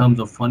in terms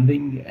of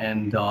funding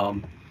and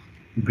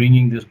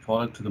bringing this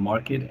product to the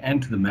market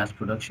and to the mass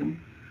production.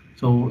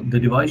 So the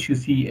device you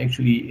see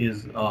actually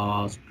is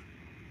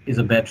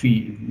a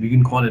battery. We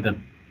can call it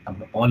an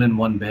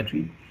all-in-one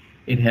battery.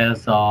 It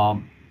has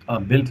a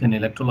built-in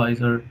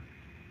electrolyzer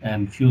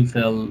and fuel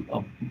cell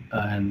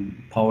and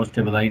power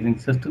stabilizing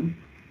system,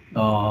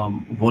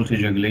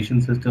 voltage regulation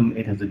system.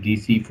 It has a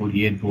DC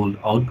 48 volt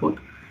output,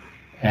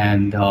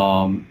 and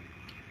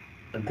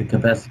the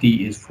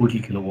capacity is 40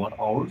 kilowatt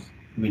hours.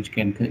 which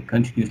can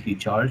continuously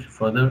charge.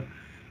 Further,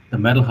 the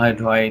metal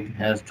hydride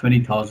has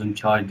 20,000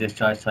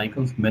 charge-discharge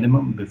cycles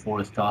minimum before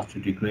it starts to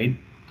degrade,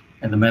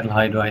 and the metal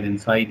hydride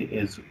inside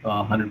is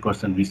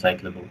 100%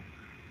 recyclable.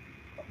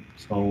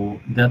 So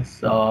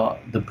that's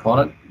the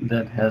product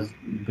that has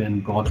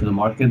been brought to the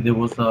market. There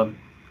was a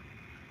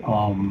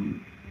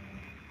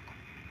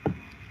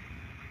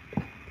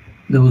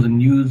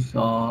news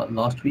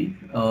last week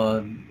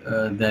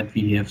that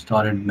we have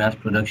started mass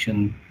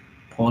production.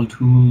 Paul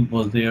Toole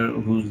was there,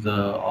 who's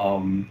the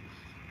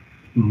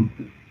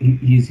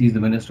he's the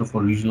Minister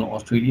for Regional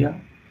Australia,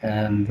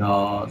 and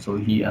so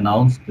he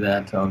announced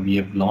that we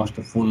have launched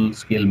a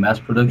full-scale mass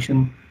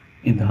production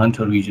in the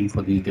Hunter region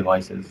for these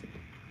devices.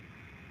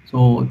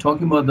 So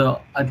talking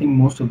about I think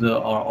most of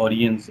our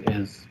audience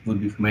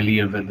would be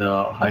familiar with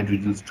the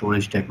hydrogen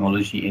storage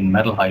technology in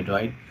metal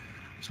hydride.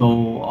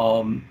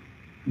 So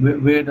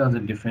where does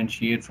it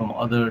differentiate from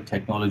other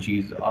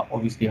technologies?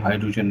 Obviously,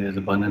 hydrogen is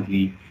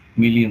abundantly,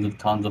 millions of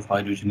tons of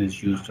hydrogen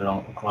is used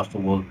across the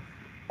world.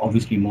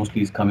 Obviously,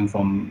 mostly is coming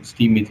from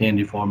steam methane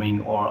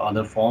reforming or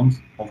other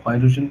forms of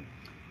hydrogen,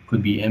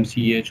 could be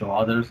MCH or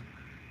others.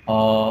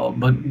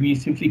 But we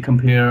simply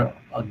compare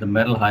the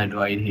metal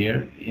hydride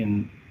here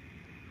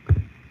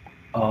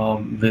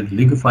with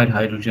liquefied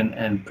hydrogen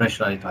and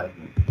pressurized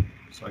hydrogen.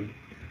 Sorry.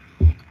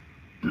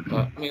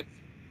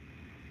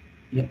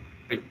 Yeah.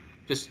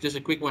 Just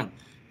a quick one.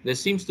 There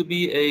seems to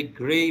be a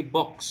gray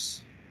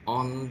box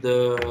on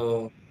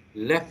the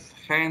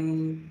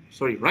right-hand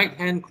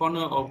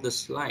corner of the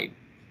slide.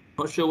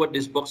 Not sure what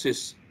this box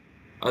is.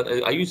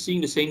 Are you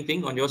seeing the same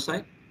thing on your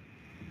side?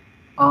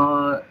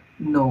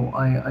 No,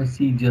 I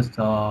see just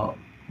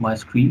my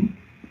screen.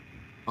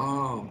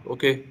 Oh,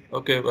 okay.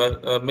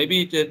 Well,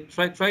 maybe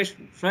try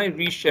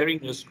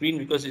resharing your screen,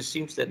 because it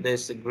seems that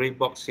there's a gray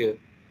box here.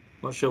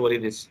 Not sure what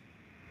it is.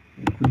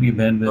 It could be a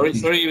bandwidth.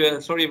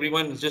 Sorry,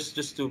 everyone.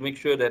 Just to make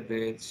sure that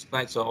the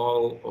slides are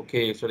all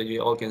okay, so that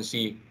you all can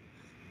see.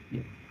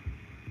 Yeah.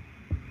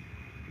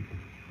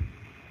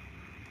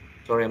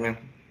 Sorry, Amir.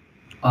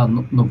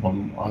 No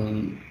problem.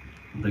 I'll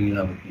bring it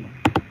up again.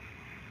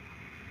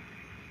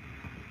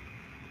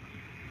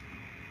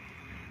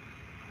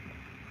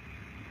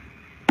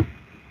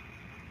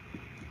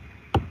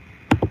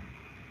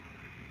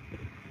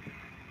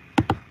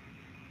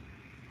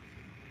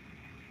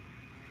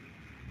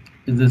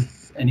 Is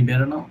this any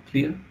better now?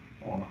 Clear?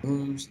 Or?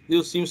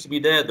 Still seems to be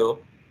there though.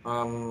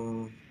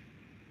 Not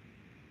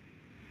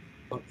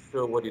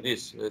sure what it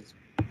is.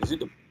 Is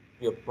it a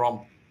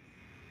prompt?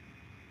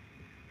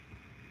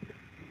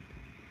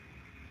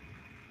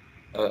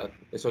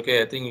 It's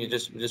okay. I think you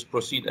just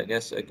proceed. I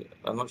guess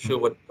I'm not sure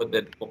what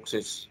that box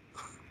is.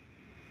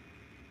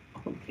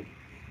 Okay.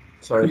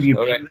 Sorry.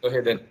 All right. Go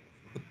ahead then.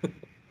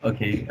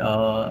 Okay.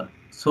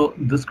 So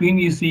the screen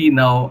you see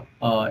now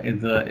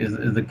is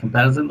the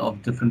comparison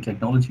of different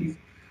technologies.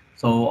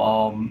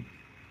 So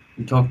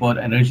we talk about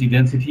energy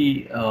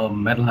density.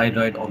 Metal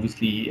hydride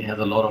obviously has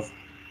a lot of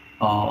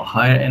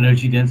higher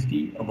energy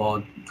density,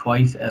 about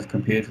twice as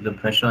compared to the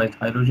pressurized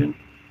hydrogen,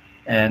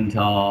 and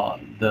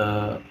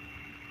the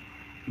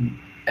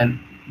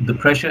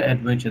pressure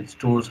at which it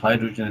stores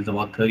hydrogen is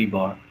about 30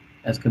 bar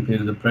as compared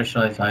to the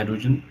pressurized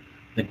hydrogen,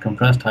 the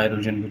compressed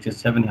hydrogen, which is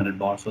 700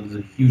 bar. So there's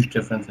a huge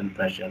difference in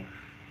pressure,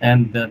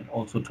 and that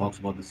also talks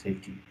about the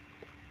safety.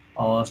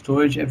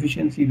 Storage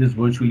efficiency, there's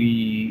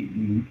virtually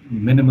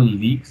minimal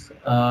leaks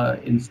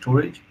in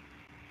storage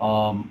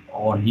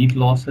or heat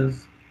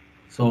losses.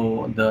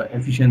 So the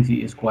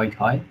efficiency is quite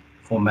high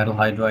for metal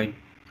hydride.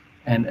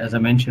 And as I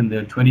mentioned,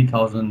 there are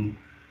 20,000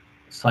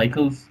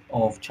 cycles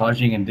of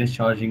charging and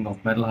discharging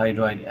of metal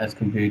hydride as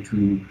compared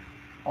to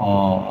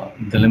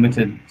the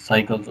limited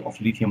cycles of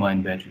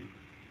lithium-ion battery.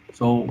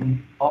 So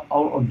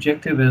our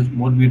objective is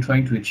what we're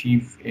trying to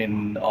achieve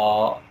in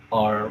our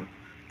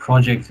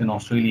projects in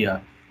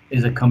Australia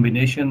is a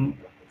combination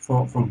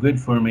for grid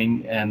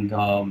firming and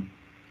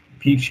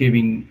peak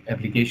shaving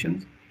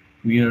applications.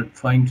 We are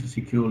trying to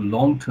secure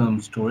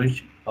long-term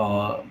storage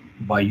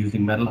by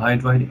using metal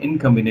hydride in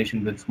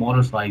combination with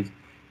smaller size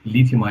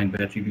lithium-ion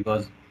battery,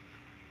 because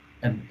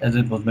as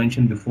it was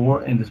mentioned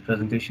before in this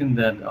presentation,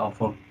 that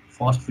for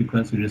fast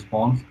frequency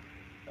response,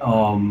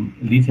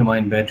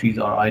 lithium-ion batteries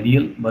are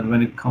ideal, but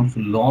when it comes to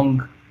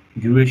long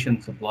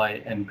duration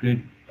supply and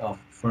grid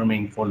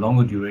firming for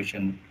longer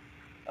duration,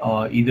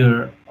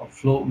 either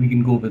we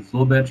can go with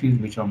flow batteries,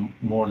 which are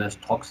more or less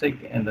toxic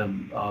and a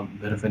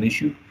bit of an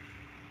issue,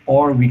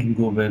 or we can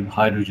go with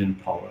hydrogen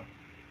power.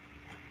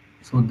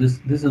 So this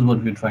is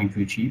what we're trying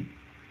to achieve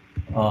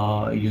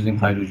using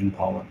hydrogen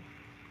power.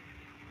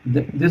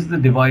 This is the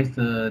device,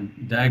 the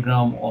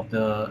diagram of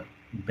the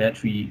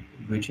battery,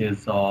 which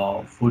is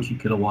 40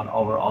 kilowatt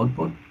hour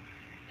output,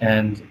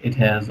 and it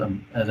has,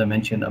 as I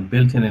mentioned, a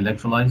built-in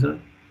electrolyzer,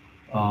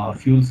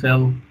 fuel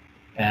cell,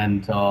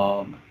 and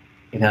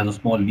it has a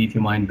small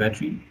lithium-ion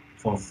battery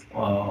for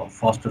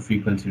faster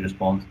frequency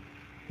response.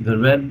 The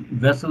red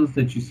vessels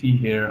that you see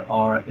here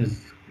are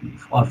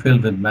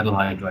filled with metal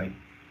hydride.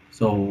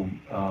 So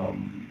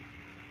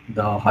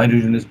the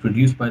hydrogen is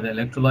produced by the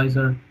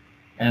electrolyzer,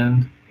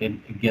 and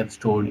it gets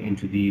stored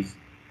into these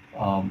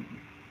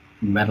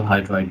metal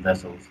hydride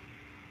vessels.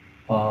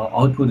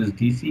 Output is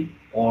DC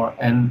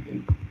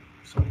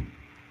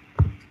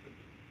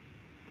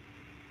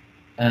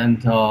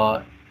and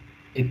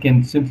it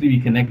can simply be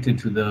connected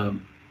to the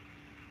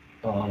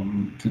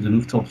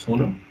rooftop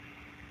solar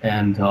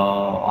and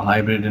a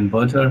hybrid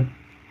inverter,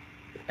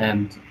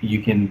 and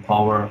you can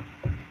power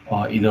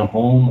either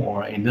home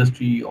or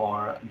industry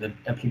or the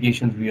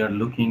applications we are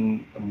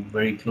looking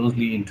very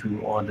closely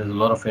into, or there's a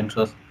lot of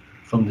interest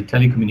from the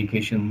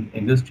telecommunication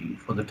industry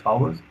for the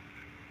towers,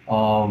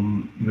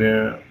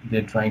 where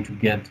they're trying to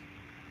get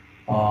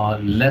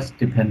less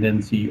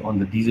dependency on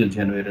the diesel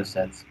generator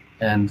sets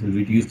and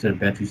reduce their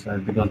battery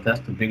size, because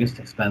that's the biggest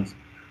expense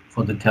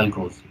for the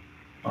telcos,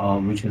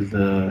 which is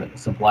the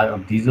supply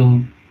of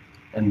diesel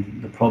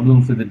and the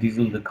problems with the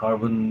diesel, the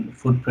carbon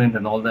footprint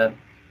and all that.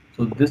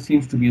 So this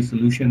seems to be a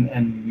solution,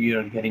 and we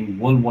are getting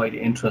worldwide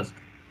interest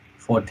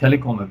for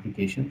telecom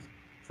applications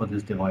for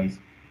this device.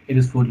 It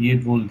is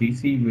 48 volt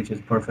DC, which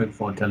is perfect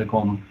for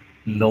telecom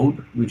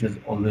load, which is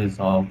always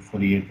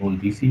 48 volt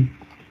DC,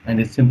 and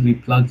it simply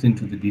plugs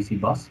into the DC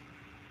bus,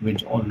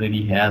 which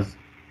already has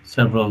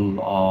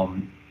several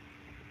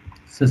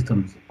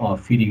systems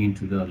feeding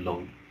into the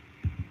load.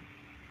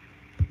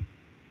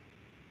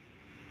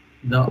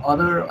 The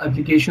other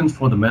applications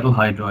for the metal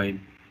hydride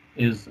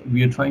is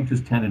we are trying to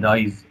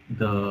standardize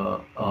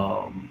the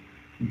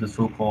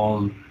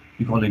so-called,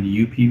 we call it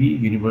UPV,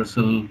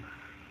 universal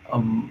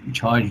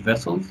charge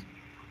vessels,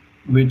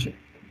 which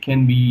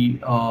can be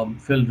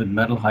filled with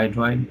metal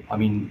hydride. I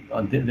mean,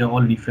 they're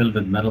already filled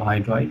with metal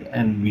hydride,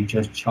 and we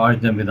just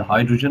charge them with the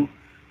hydrogen.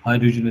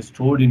 Hydrogen is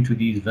stored into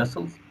these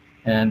vessels,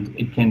 and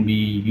it can be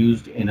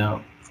used in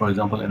for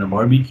example, in a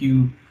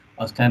barbecue,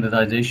 a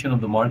standardization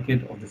of the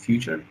market of the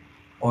future,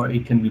 or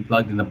it can be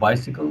plugged in a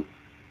bicycle.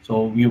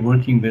 So we are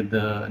working with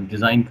the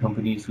design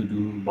companies who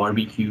do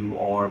barbecue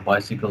or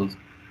bicycles,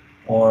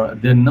 or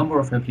there are a number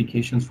of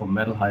applications for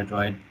metal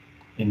hydride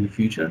in the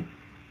future,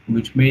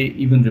 which may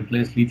even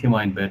replace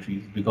lithium-ion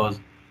batteries,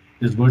 because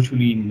there's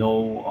virtually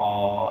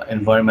no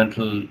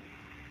environmental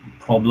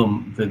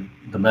problem with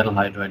the metal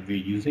hydride we're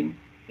using.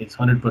 It's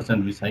 100%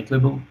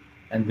 recyclable,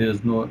 and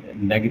there's no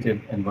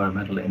negative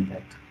environmental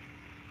impact.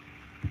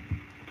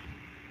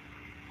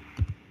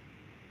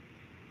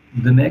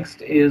 The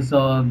next is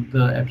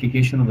the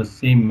application of the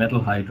same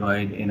metal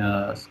hydride in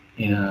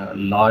a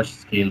large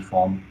scale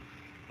form.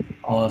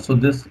 So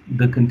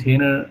the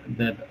container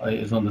that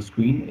is on the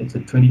screen, it's a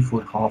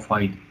 20-foot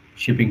half-height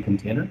shipping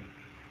container.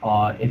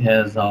 It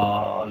has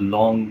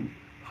long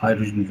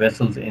hydrogen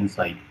vessels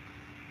inside,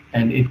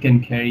 and it can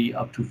carry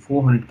up to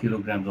 400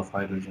 kilograms of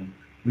hydrogen,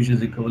 which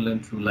is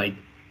equivalent to like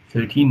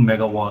 13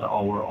 megawatt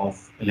hour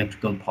of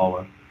electrical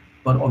power.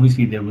 But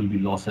obviously there will be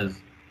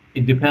losses.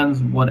 It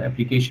depends what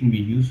application we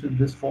use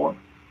this for.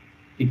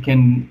 It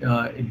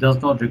does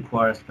not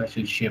require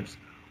special ships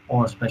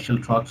or special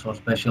trucks or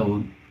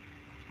special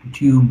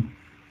tube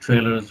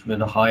trailers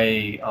with a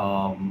high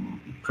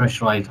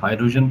pressurized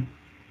hydrogen.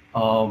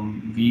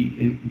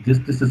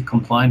 This is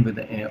compliant with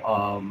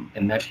a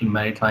National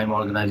Maritime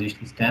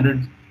Organization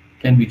standards.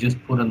 Can be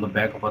just put on the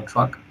back of a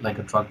truck, like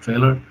a truck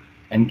trailer,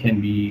 and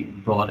can be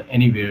brought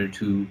anywhere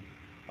to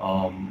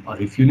a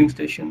refueling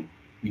station.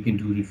 We can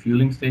do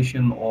refueling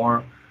station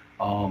or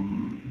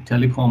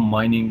telecom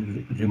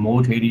mining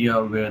remote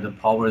area where the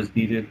power is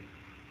needed.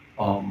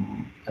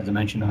 As I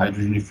mentioned,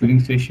 hydrogen refueling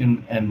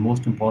station, and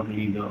most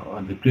importantly,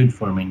 the grid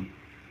firming,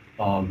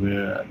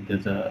 where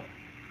there's a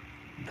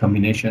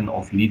combination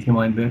of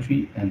lithium-ion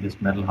battery and this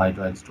metal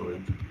hydride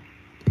storage.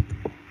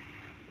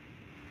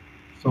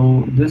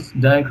 So this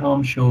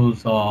diagram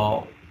shows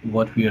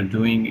what we are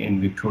doing in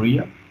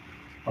Victoria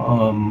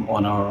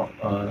on our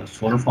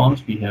solar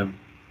farms. We have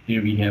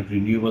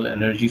renewable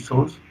energy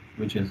source,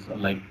 which is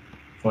like,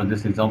 for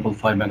this example,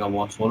 5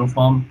 megawatt solar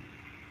farm,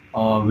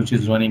 which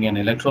is running an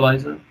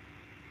electrolyzer.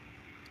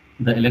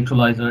 The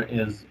electrolyzer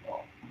is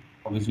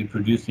obviously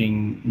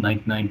producing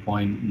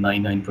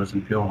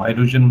 99.99% pure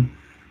hydrogen,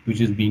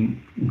 which is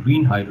being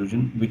green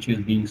hydrogen, which is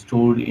being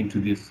stored into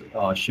this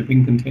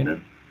shipping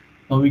container.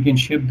 Now we can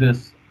ship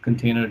this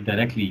container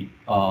directly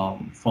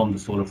from the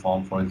solar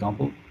farm, for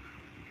example,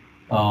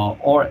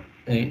 or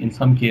in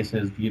some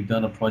cases we've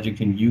done a project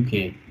in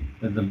UK.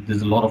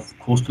 There's a lot of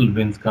coastal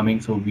winds coming,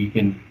 so we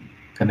can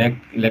connect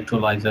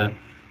electrolyzer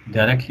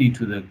directly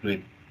to the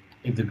grid.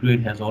 If the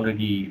grid has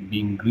already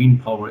been, green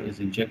power is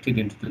injected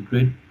into the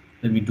grid,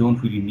 then we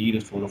don't really need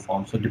a solar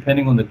farm. So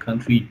depending on the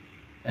country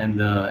and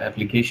the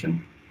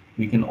application,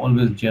 we can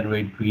always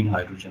generate green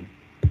hydrogen.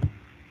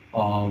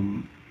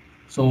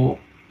 So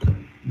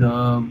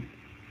the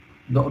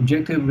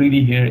objective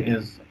really here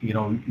is,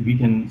 we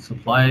can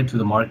supply it to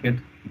the market,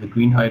 the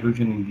green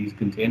hydrogen in these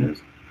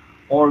containers,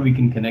 or we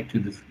can connect to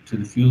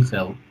the fuel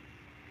cell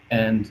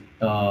and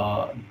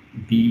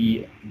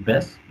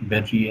BESS,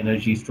 battery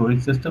energy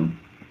storage system.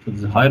 So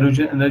there's a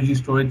hydrogen energy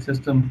storage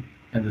system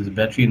and there's a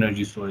battery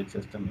energy storage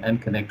system, and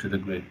connect to the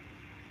grid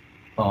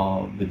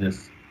with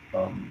this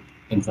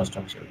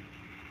infrastructure.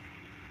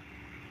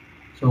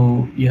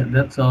 So yeah,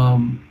 that's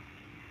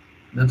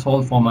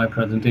all for my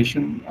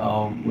presentation.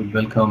 Would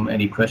welcome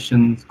any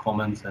questions,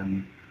 comments,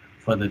 and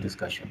further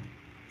discussion.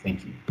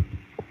 Thank you.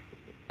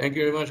 Thank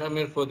you very much,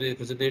 Amir, for the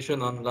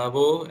presentation on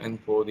LAVO and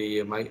for the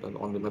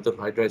on the metal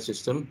hydride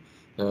system.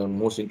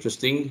 Most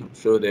interesting. I'm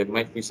sure there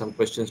might be some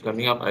questions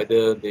coming up.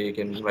 Either they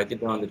can write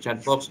it down in the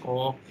chat box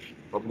or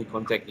probably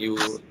contact you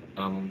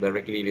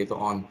directly later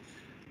on.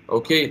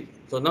 Okay,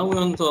 so now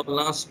we're on to our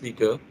last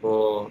speaker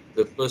for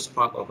the first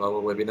part of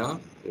our webinar,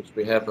 which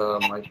we have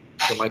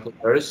Mr. Michael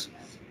Harris.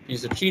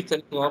 He's the Chief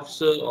Technical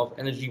Officer of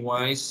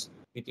EnergyWise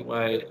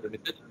Pty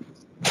Limited.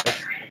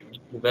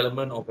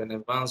 Development of an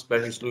advanced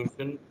battery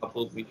solution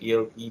coupled with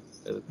ELT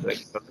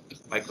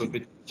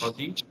microgrid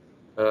technology,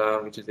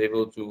 which is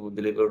able to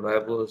deliver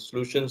reliable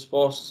solutions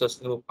for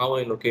sustainable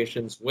power in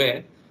locations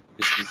where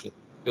distribution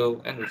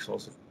skill and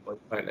resources for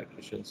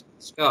electricians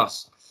are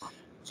scarce.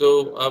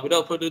 So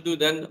without further ado,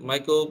 then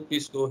Michael,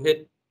 please go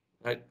ahead.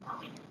 Right.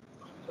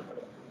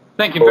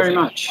 Thank you very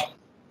much.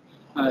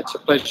 It's a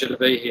pleasure to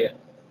be here.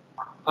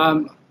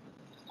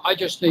 I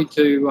just need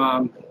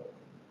to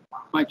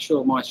make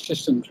sure my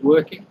system's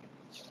working.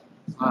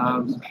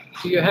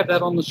 Do you have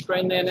that on the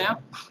screen there now?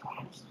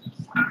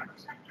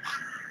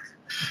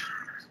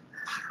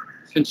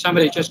 Can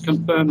somebody just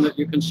confirm that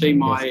you can see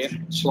my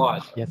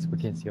slide? Yes, we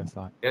can see your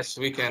slide. Yes,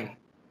 we can.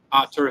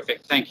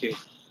 Terrific, thank you.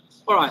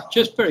 All right,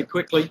 just very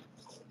quickly,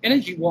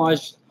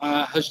 EnergyWise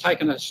has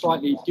taken a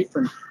slightly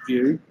different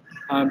view.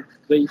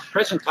 The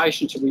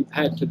presentations that we've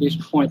had to this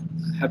point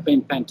have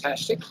been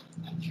fantastic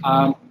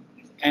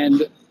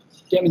and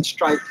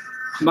demonstrate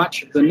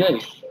much of the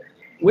need.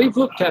 We've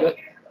looked at it.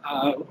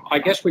 I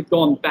guess we've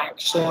gone back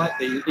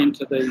slightly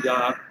into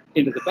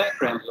the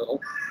background a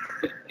little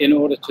in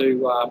order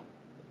to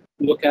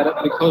look at it,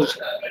 because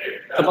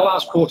for the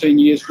last 14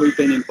 years we've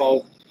been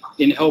involved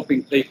in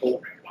helping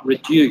people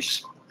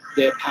reduce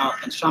their power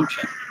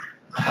consumption.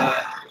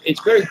 It's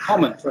very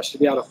common for us to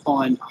be able to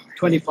find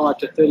 25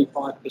 to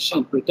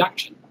 35%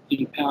 reduction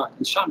in power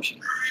consumption.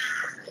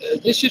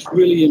 This is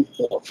really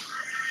important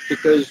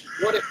because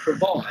what it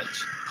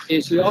provides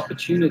is the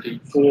opportunity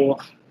for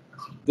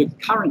the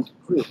current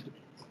grid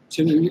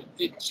to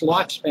its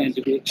lifespan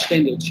to be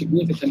extended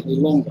significantly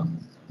longer.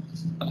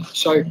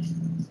 So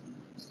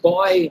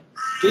by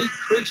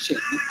decreasing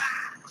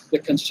the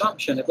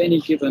consumption of any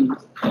given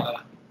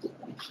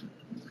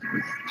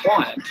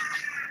client,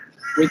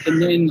 we can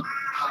then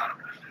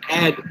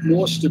add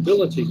more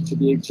stability to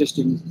the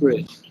existing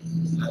grid.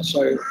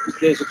 So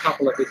there's a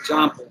couple of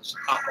examples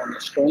up on the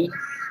screen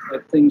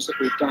of things that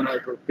we've done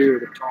over a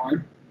period of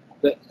time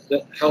that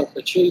help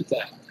achieve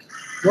that.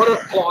 What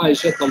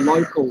applies at the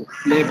local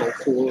level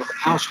for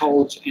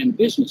households and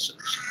businesses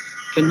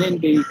can then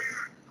be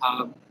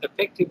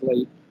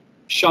effectively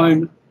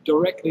shown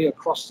directly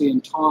across the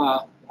entire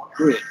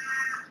grid.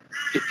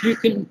 If you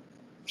can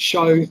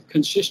show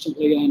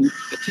consistently, and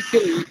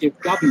particularly if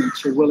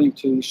governments are willing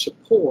to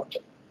support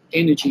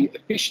energy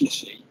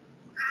efficiency,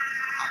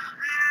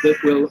 that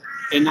will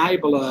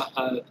enable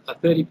a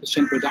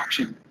 30%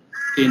 reduction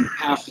in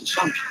power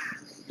consumption,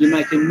 you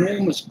make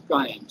enormous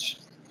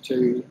gains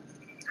to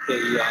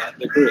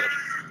the grid.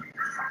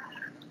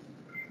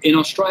 In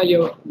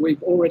Australia,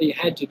 we've already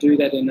had to do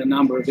that in a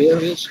number of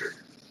areas.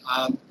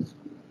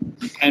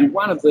 And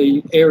one of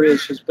the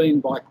areas has been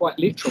by quite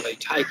literally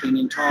taking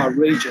entire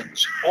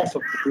regions off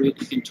of the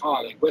grid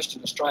entirely.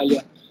 Western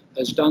Australia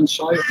has done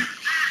so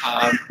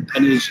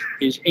and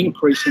is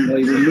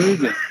increasingly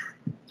removing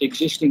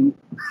existing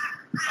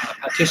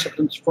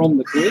participants from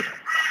the grid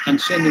and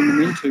sending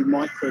them into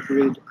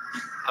microgrid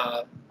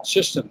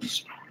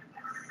systems.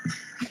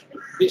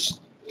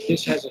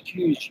 This has a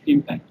huge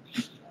impact.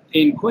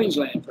 In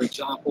Queensland, for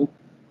example,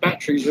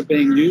 batteries are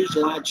being used,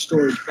 large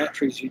storage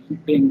batteries are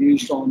being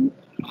used on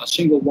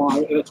single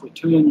wire earth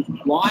return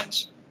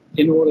lines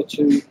in order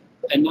to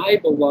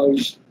enable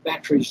those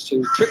batteries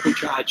to trickle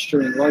charge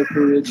during low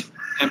periods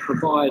and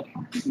provide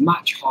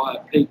much higher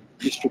peak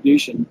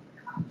distribution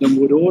than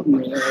would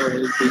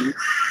ordinarily be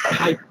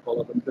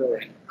capable of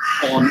occurring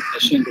on a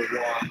single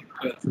wire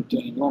earth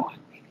return line.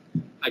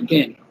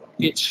 Again,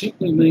 it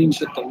simply means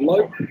that the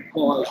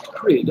localised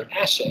grid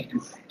asset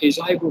is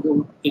able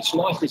to, its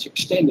life is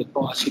extended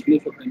by a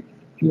significant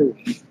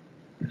period.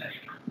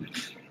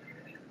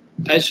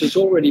 As has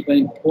already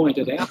been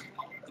pointed out,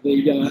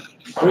 the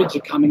grids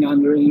are coming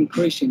under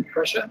increasing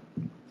pressure,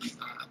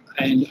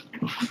 and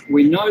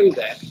we know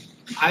that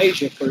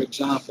Asia, for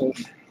example,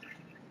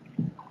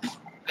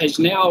 has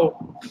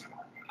now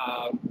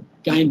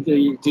gained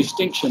the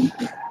distinction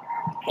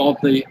of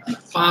the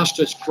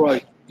fastest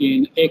growth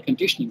in air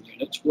conditioning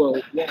units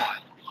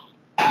worldwide.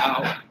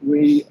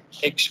 We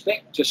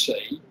expect to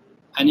see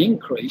an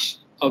increase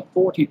of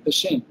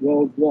 40%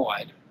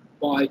 worldwide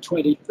by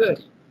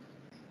 2030.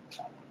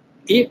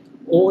 If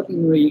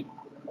ordinary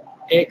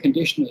air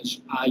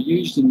conditioners are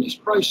used in this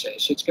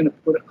process, it's going to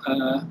put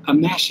a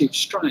massive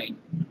strain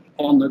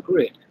on the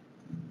grid.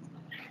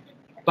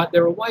 But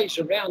there are ways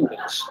around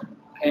this,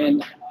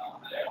 and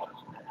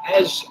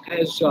as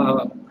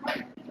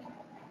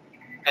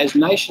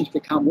nations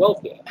become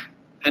wealthier,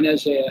 And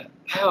as our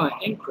power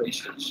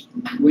increases,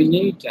 we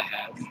need to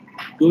have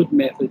good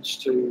methods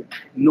to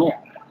not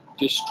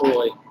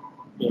destroy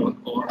or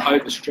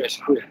overstress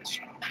grids.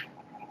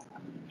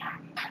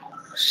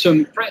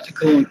 Some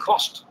practical and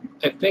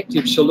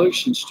cost-effective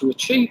solutions to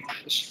achieve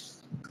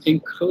this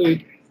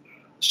include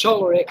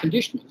solar air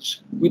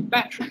conditioners with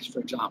batteries, for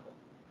example.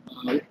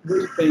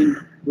 We've been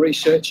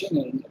researching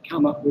and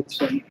come up with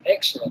some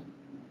excellent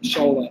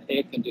solar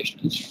air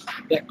conditioners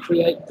that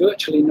create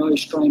virtually no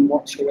strain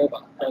whatsoever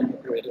on the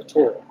grid at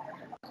all.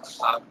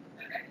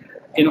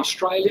 In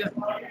Australia,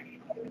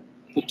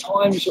 the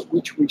times at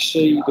which we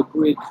see the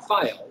grid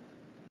fail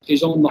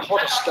is on the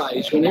hottest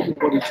days when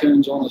everybody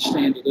turns on a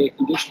standard air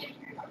conditioner.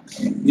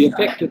 The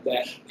effect of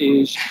that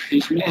is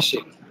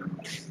massive.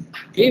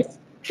 If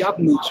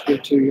governments were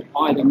to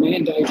either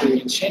mandate or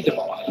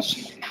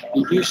incentivise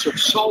the use of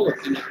solar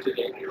connected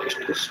air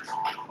conditioners,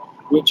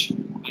 which,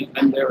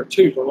 and there are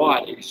two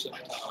varieties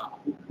that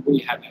we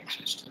have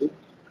access to.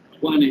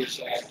 One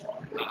is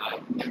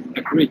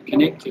a grid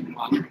connected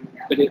one,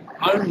 but it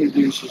only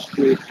uses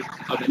grid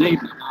of an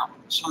evening after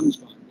the sun's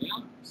gone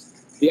down.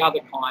 The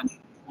other kind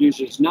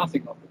uses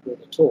nothing of the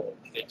grid at all.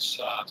 It's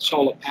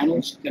solar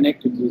panels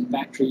connected with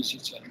batteries.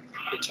 It's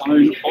its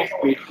own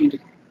off-grid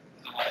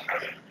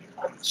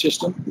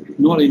system,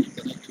 not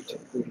interconnected to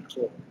the grid at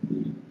all.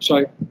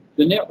 So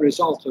the net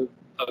result of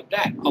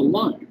that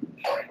alone,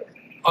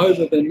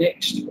 over the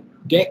next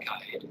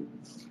decade,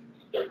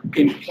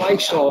 in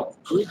place of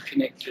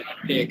grid-connected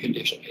air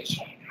conditioners,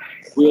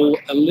 will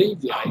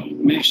alleviate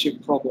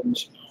massive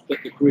problems that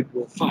the grid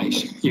will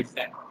face if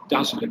that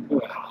doesn't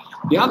occur.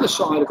 The other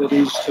side of it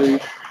is to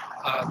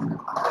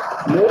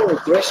more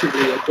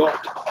aggressively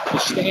adopt the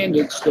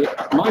standards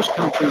that most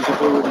countries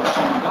have already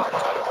signed up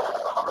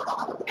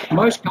to.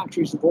 Most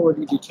countries have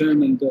already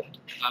determined that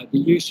the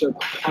use of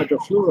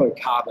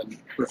hydrofluorocarbon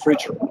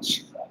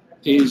refrigerants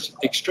is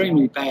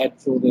extremely bad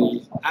for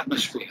the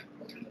atmosphere.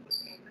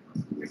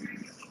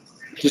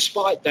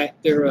 Despite that,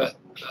 there are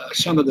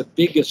some of the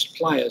biggest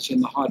players in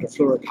the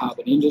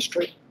hydrofluorocarbon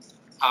industry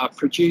are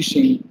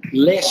producing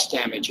less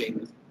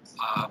damaging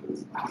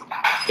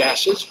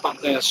gases,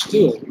 but they are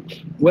still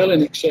well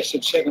in excess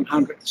of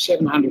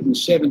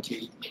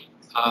 770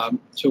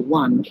 to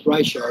 1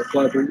 ratio of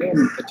global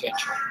warming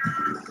potential.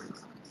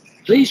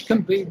 These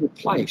can be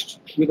replaced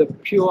with a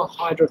pure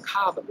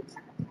hydrocarbon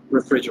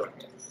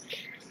refrigerant.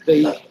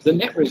 The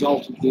net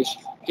result of this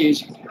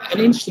is an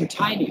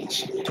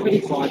instantaneous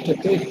 25 to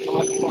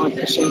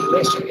 35%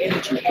 less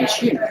energy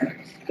consumed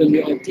than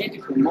the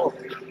identical model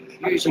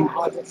using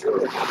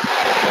hydrofluorocarbon.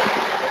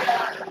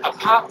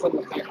 Apart from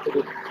the fact that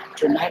it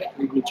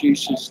dramatically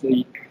reduces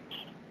the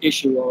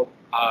issue of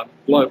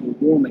global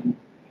warming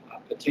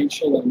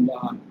potential and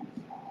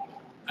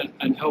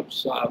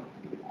helps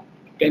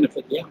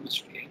benefit the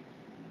atmosphere,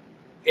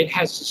 it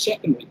has the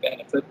secondary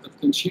benefit of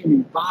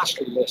consuming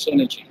vastly less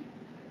energy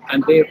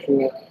and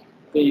therefore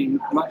being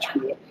much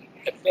more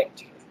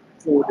effective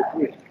for the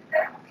grid.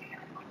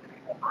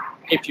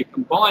 If you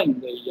combine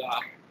the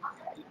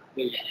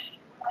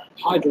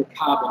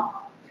hydrocarbon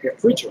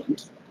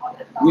refrigerant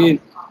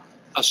with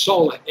a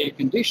solar air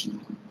conditioner,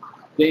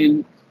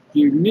 then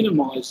you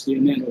minimise the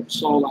amount of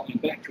solar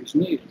and batteries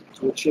needed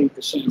to achieve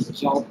the same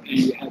result, and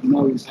you have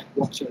no impact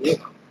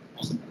whatsoever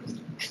on the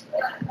grid.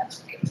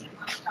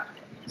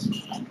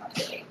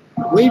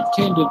 We've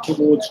tended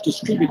towards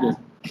distributed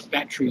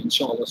battery and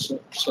solar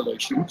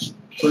solutions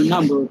for a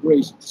number of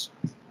reasons.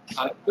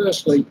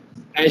 Firstly,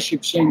 as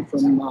you've seen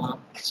from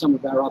some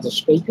of our other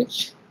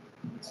speakers,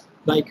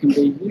 they can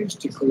be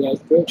used to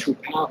create virtual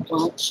power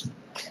plants.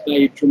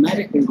 They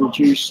dramatically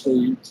reduce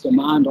the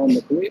demand on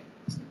the grid.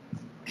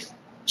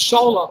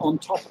 Solar on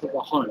top of a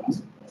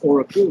home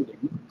or a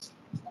building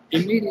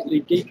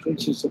immediately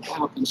decreases the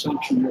power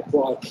consumption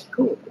required to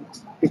cool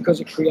because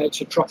it creates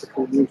a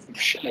tropical roof of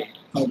shade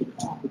over the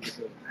top of the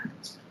building.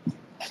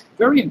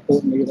 Very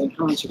importantly, it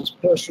enhances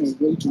personal,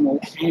 regional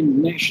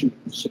and national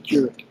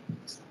security.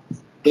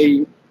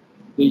 The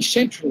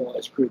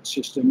centralised grid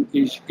system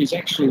is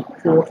actually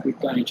fraught with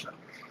danger.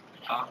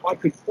 I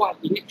could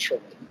quite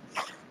literally,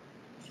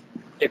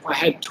 if I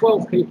had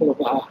 12 people of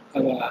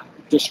a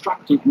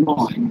destructive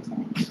mind,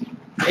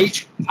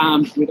 each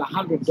armed with a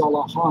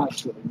 $100 hire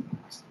tool,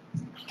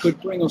 could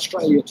bring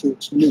Australia to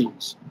its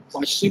knees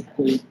by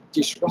simply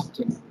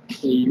disrupting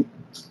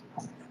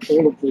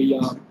all of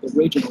the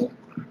regional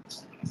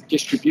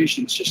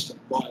distribution system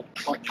by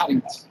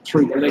cutting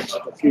through the legs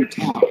of a few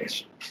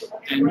towers,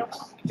 and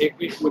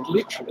it would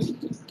literally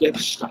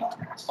devastate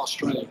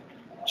Australia.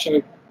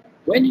 So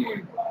when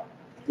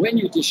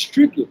you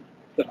distribute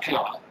the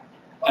power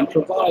and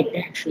provide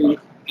battery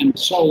and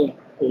solar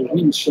or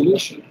wind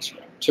solutions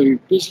to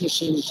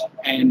businesses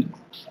and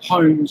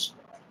homes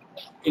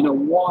in a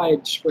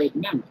widespread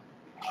manner,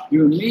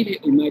 you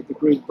immediately make the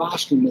grid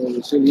vastly more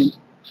resilient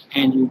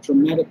and you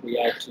dramatically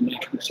add to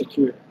national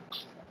security.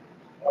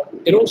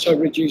 It also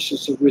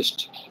reduces the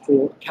risk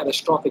for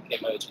catastrophic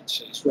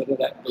emergencies, whether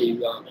that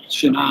be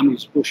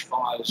tsunamis,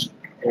 bushfires,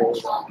 or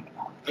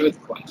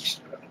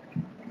earthquakes.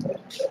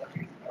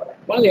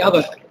 One of the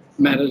other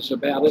matters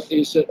about it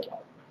is that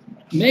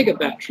mega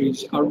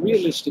batteries are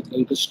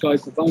realistically the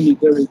scope of only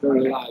very,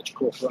 very large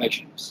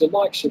corporations, the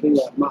likes of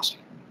Elon Musk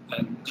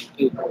and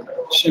people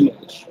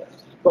similarly.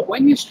 But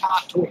when you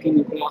start talking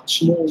about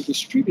small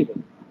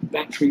distributed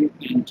battery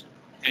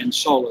and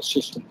solar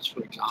systems,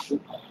 for example,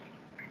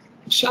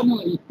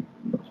 suddenly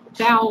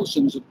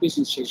thousands of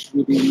businesses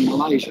within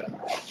Malaysia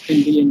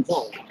can be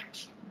involved.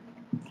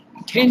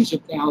 Tens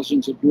of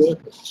thousands of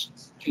workers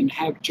can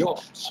have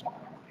jobs.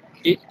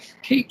 It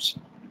keeps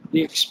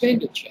the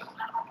expenditure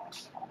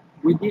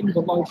within the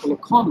local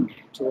economy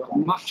to a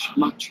much,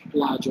 much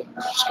larger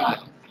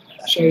scale.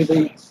 So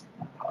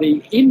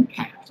the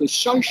impact, the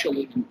social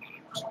impact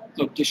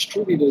of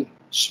distributed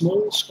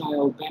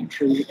small-scale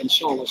battery and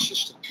solar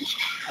systems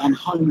on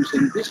homes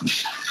and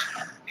businesses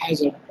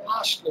has a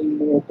vastly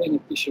more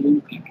beneficial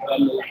impact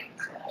on the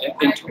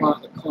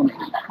entire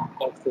economy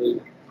of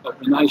the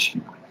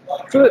nation.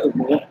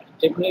 Furthermore,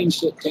 it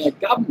means that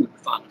government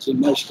funds in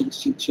most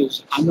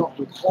instances are not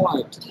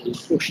required to be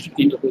pushed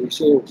into these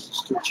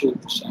areas to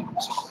achieve the same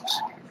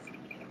results.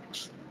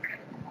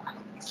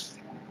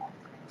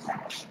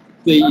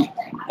 The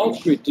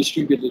off-grid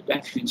distributed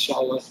battery and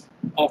solar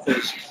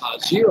offers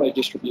zero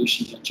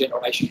distribution and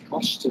generation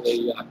costs to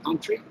the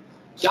country,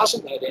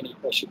 doesn't add any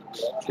pressure to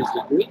the electricity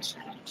grids.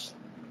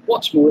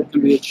 What's more, it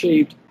can be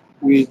achieved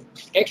with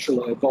extra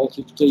low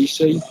voltage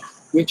DC,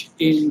 which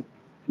in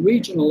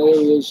regional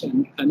areas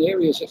and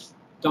areas that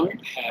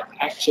don't have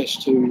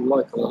access to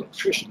local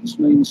electricians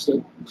means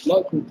that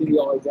local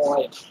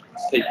DIY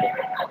people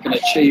can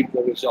achieve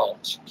the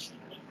results.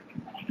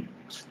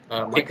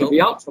 It can be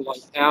up for low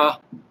power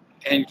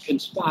and can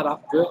start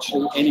up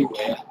virtually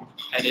anywhere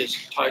and is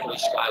totally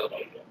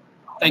scalable.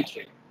 Thank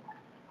you.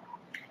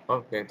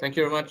 Okay, thank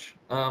you very much.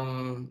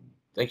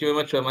 Thank you very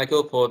much,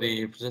 Michael, for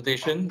the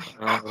presentation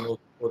and also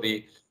for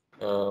the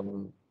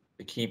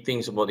key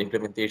things about the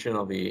implementation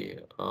of the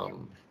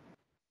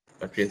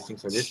battery and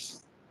things like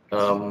this.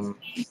 Are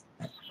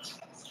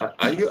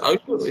you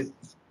sure? It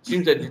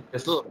seems that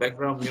there's a lot of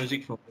background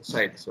music from the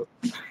side. So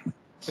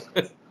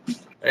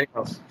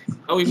anyhow,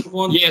 now we move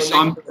on. Yes,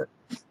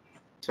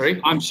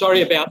 sorry. I'm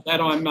sorry about that.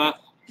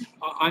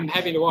 I'm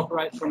having to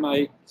operate from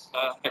a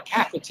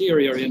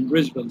cafeteria in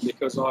Brisbane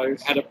because I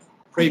had a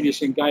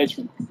previous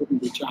engagement that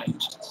couldn't be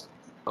changed.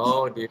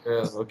 Oh dear.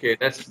 Okay,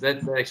 that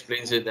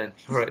explains it then.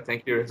 All right,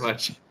 thank you very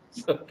much.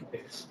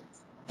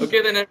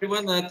 Okay, then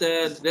everyone,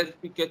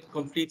 that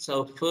completes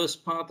our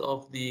first part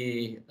of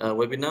the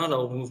webinar.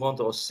 Now we'll move on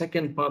to our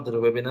second part of the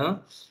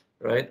webinar,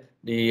 right?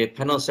 The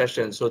panel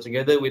session. So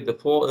together with the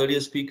four earlier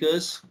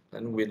speakers,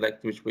 and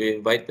which we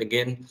invite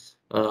again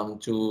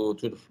to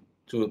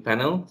the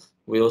panel.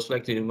 We also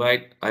like to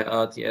invite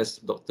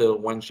IRTS Dr.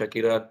 Wan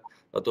Shakira,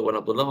 Dr. Wan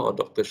Abdullah, or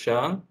Dr.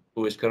 Shah,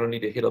 who is currently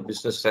the Head of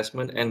Business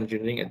Assessment and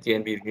Engineering at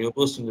TNB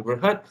Renewables in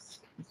Berhad.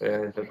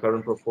 Her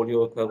current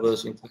portfolio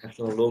covers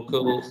international,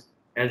 local,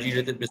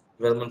 energy-related business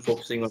development,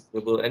 focusing on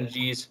renewable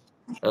energies,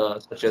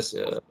 such as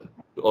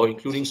or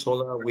including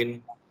solar,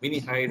 wind, mini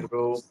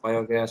hydro,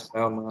 biogas,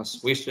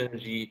 biomass, waste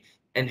energy,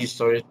 energy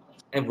storage,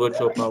 and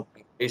virtual power.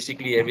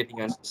 Basically,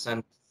 everything under the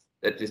sun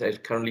that is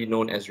currently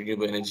known as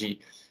renewable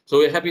energy. So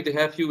we're happy to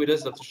have you with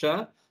us, Dr.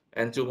 Shah.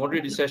 And to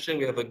moderate this session,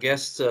 we have a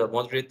guest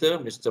moderator,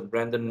 Mr.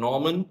 Brandon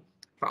Norman,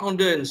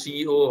 founder and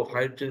CEO of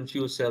hydrogen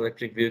fuel cell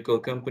electric vehicle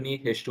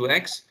company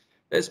H2X.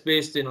 That's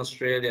based in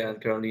Australia and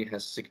currently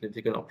has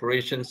significant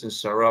operations in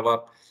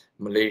Sarawak,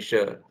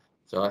 Malaysia.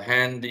 So I'll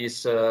hand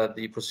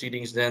the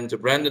proceedings then to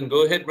Brandon.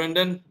 Go ahead,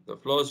 Brandon. The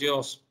floor is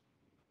yours.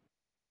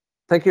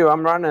 Thank you,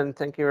 Amran, and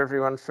thank you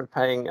everyone for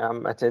paying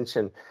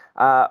attention.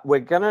 We're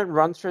going to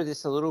run through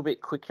this a little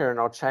bit quicker and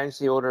I'll change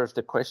the order of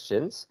the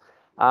questions.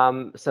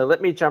 So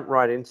let me jump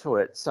right into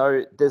it.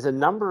 So there's a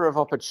number of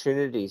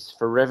opportunities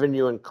for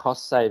revenue and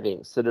cost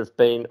savings that have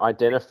been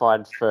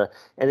identified for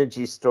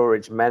energy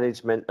storage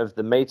management of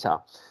the meter.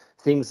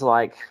 Things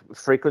like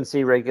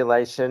frequency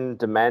regulation,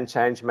 demand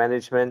change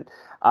management,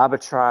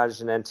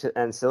 arbitrage, and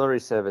ancillary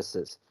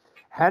services.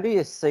 How do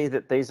you see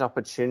that these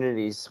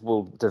opportunities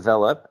will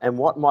develop and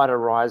what might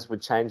arise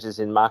with changes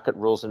in market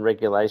rules and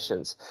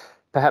regulations?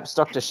 Perhaps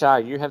Dr. Shah,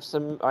 you have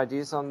some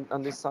ideas on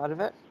this side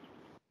of it?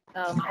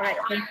 All right,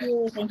 thank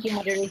you,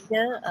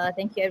 moderator.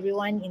 Thank you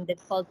everyone in the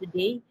call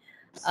today.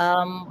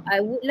 I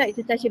would like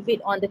to touch a bit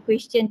on the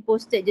question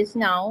posted just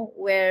now,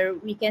 where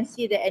we can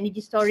see that energy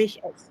storage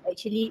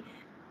actually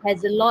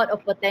has a lot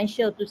of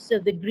potential to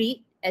serve the grid,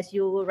 as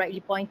you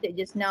rightly pointed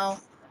just now,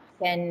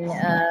 can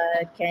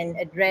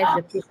address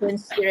the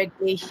frequency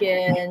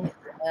regulation,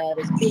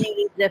 the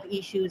spinning reserve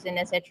issues, and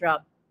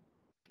etc.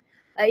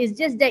 It's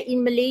just that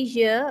in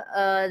Malaysia,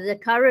 the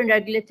current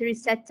regulatory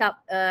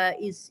setup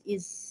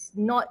is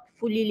not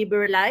fully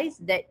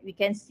liberalized, that we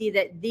can see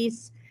that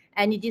this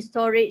energy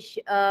storage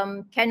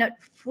cannot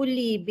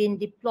fully be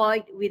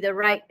deployed with the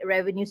right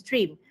revenue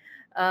stream.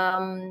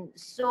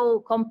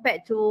 So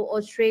compared to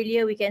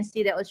Australia, we can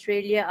see that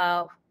Australia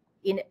are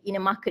in a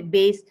market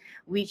base,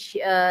 which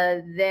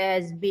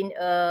there's been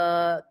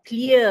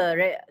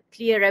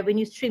clear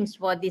revenue streams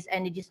for this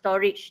energy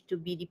storage to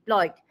be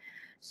deployed.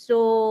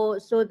 So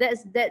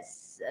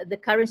that's the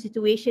current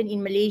situation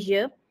in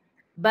Malaysia.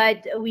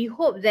 But we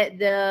hope that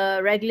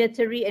the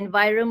regulatory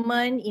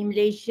environment in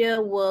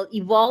Malaysia will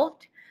evolve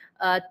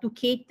to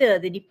cater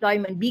the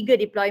bigger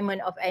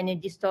deployment of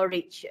energy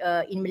storage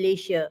in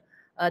Malaysia,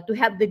 to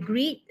have the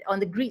grid on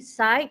the grid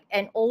side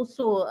and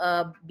also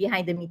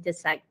behind the meter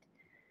side.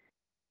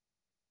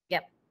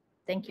 Yep.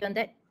 Thank you on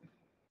that.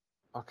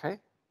 Okay,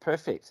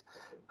 perfect.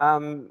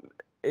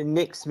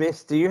 Nick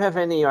Smith, do you have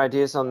any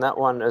ideas on that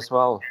one as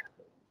well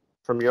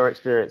from your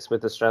experience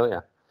with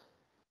Australia?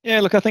 Yeah,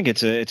 look, I think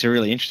it's a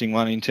really interesting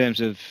one in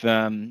terms of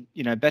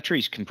you know,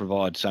 batteries can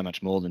provide so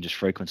much more than just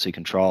frequency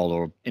control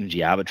or energy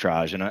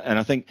arbitrage, and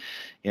I think,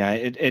 you know,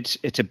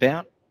 it's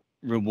about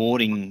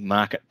rewarding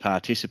market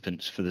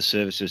participants for the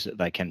services that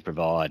they can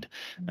provide,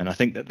 and I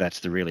think that's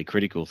the really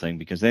critical thing,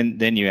 because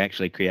then you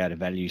actually create a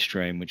value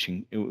stream which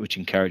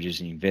encourages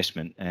the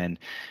investment. And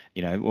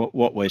you know,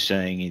 what we're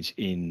seeing is,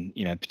 in,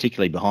 you know,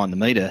 particularly behind the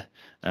meter,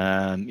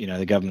 you know,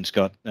 the government's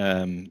got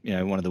you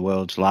know, one of the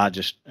world's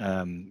largest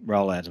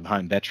rollouts of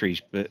home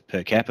batteries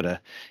per capita.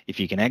 If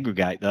you can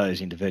aggregate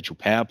those into virtual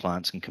power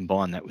plants and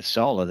combine that with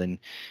solar, then,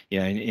 you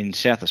know, in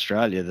South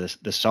Australia,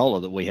 the solar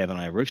that we have on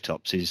our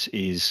rooftops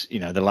is you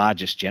know, the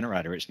largest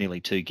generator. It's nearly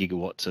 2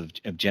 gigawatts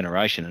of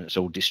generation, and it's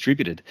all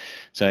distributed.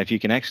 So if you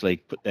can actually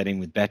put that in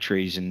with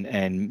batteries,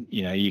 and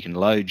you know, you can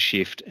load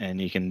shift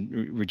and you can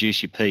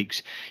reduce your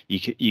peaks,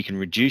 you can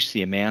reduce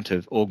the amount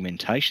of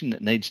augmentation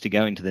that needs to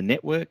go into the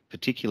network.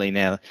 Particularly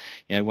now,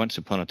 you know, once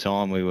upon a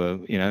time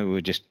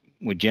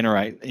we'd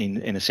generate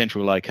in a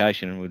central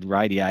location and would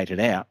radiate it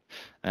out.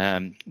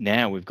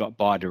 Now we've got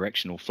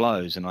bi-directional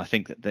flows, and I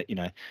think that you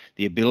know,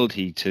 the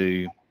ability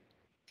to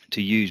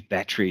use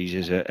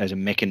batteries as a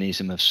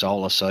mechanism of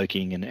solar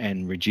soaking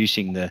and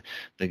reducing the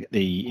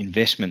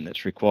investment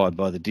that's required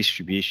by the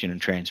distribution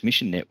and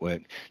transmission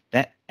network,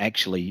 that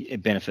actually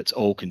benefits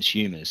all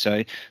consumers.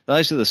 So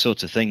those are the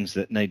sorts of things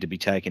that need to be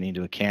taken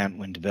into account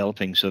when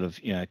developing sort of,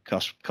 you know,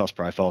 cost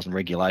profiles and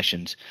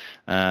regulations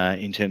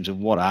in terms of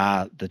what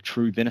are the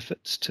true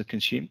benefits to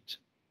consumers.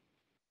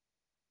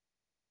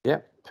 Yeah,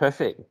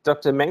 perfect.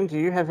 Dr. Meng, do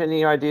you have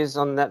any ideas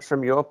on that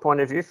from your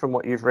point of view, from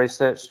what you've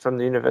researched from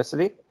the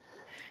university?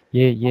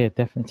 Yeah,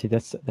 definitely.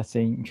 That's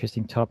an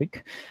interesting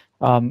topic.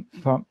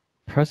 From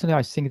personally,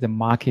 I think the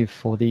market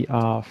for the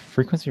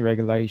frequency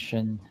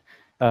regulation,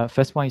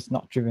 first one is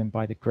not driven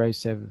by the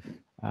growth of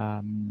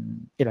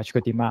electrical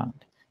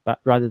demand,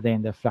 but rather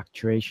than the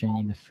fluctuation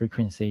in the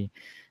frequency,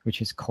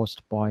 which is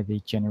caused by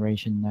the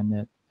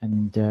generation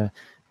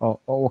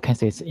or can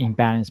say it's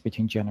imbalance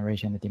between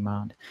generation and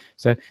demand.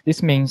 So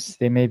this means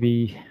there may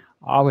be,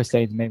 I would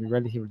say, maybe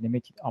relatively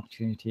limited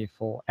opportunity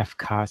for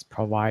FCAS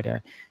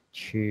provider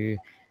to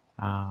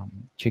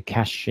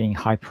cash in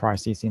high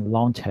prices in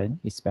long term,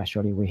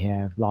 especially we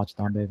have large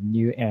number of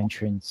new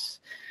entrants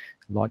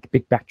like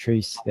big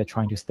batteries. They're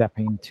trying to step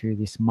into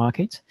this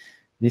market.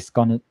 This is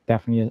gonna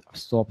definitely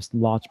absorb a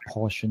large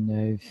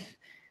portion of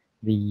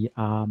the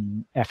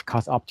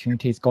FCAS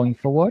opportunities going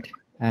forward.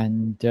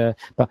 And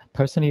but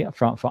personally,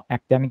 from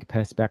academic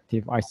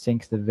perspective, I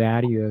think the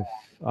value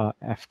of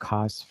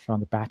FCAS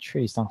from the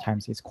battery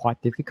sometimes is quite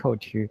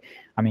difficult to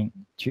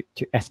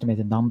estimate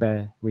the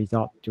number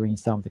without doing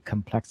some of the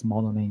complex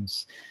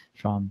modelings.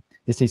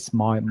 This is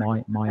my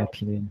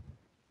opinion.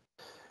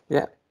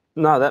 Yeah,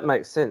 no, that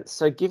makes sense.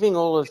 So giving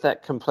all of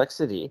that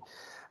complexity,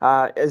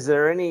 is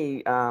there any,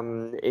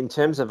 in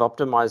terms of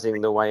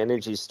optimizing the way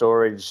energy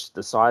storage,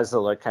 the size,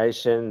 the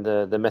location,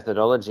 the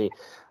methodology,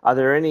 are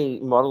there any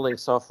modeling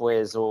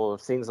softwares or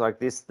things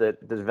like this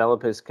that the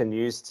developers can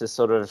use to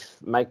sort of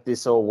make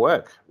this all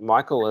work?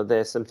 Michael, are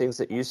there some things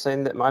that you've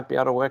seen that might be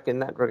able to work in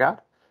that regard?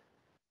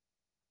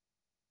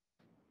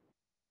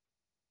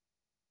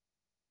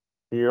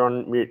 You're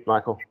on mute,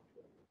 Michael.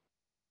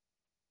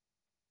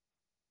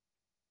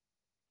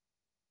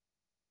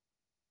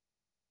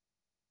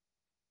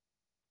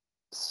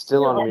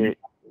 Still on mute.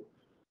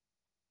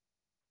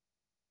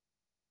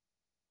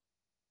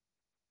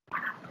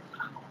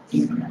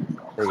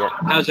 There you go.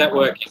 How's that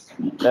working?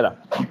 Better.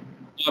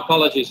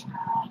 Apologies.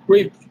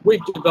 We've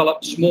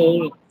developed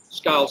small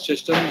scale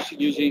systems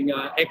using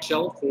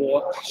Excel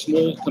for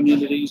small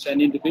communities and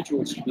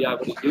individuals to be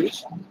able to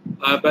use.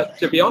 But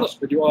to be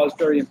honest with you, I was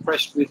very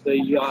impressed with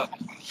the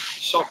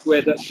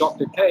software that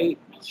Dr. K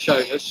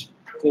showed us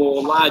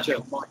for larger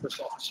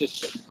Microsoft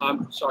systems.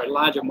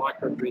 Larger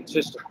microgrid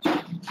systems.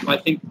 I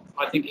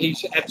think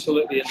he's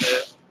absolutely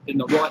in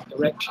the right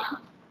direction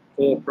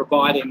for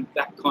providing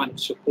that kind of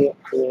support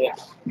for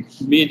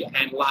mid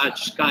and large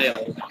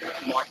scale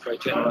micro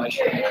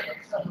generation.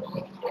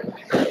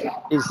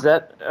 Is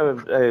that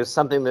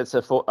something that's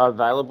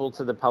available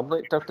to the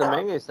public, Dr.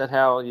 Meng? Is that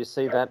how you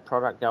see that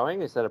product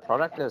going? Is that a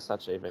product as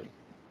such even?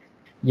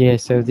 Yeah,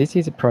 so this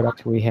is a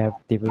product we have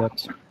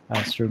developed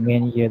through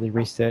many years of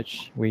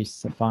research with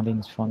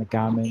fundings from the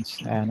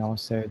government and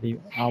also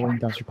our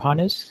industry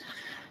partners.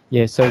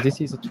 Yeah, so this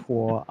is a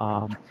tool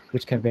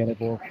which can be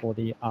available for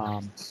the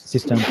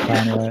system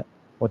planner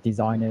or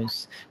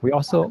designers. We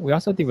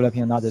also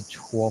developing another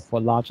tool for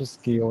larger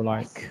scale,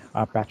 like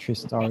battery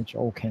storage,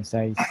 or can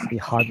say the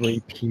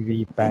hybrid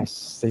PV BESS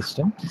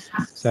system.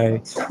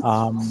 So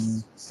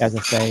as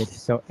I said,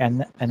 so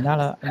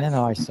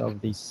analyze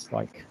of these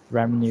like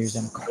revenues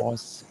and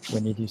costs, we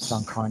need to do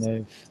some kind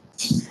of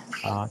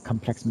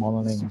complex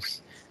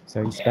modelings.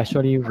 So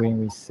especially when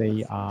we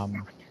see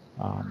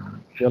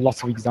there are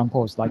lots of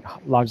examples like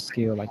large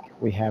scale, like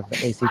we have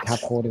the AC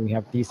coupling, we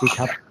have DC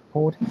coupling.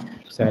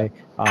 So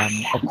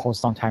of course,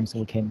 sometimes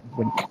when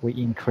we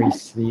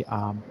increase the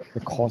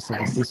cost of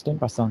the system,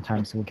 but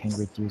sometimes we can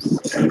reduce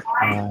the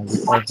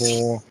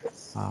overall.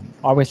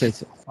 Obviously,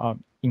 it's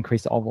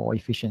increase the overall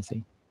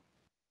efficiency.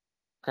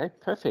 Okay,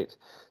 perfect.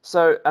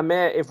 So,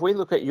 Amer, if we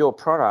look at your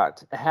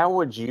product, how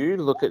would you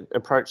look at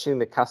approaching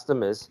the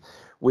customers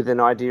with an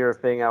idea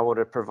of being able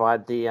to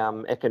provide the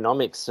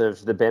economics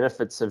of the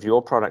benefits of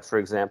your product, for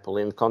example,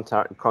 in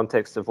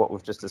context of what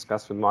we've just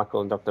discussed with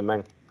Michael and Dr.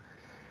 Meng?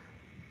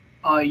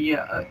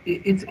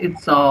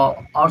 It's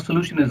our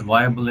solution is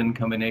viable in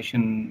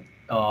combination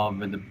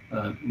with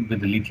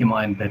the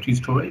lithium-ion battery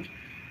storage,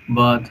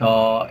 but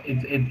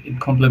it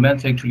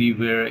complements actually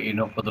where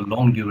for the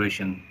long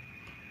duration.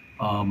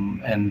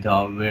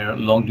 Where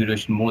long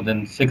duration more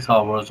than 6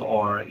 hours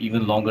or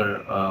even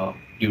longer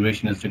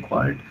duration is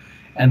required.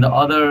 And the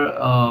other,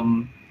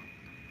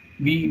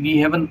 we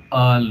haven't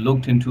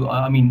looked into,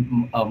 I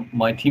mean,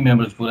 my team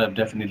members would have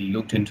definitely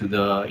looked into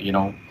the,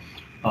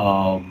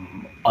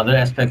 other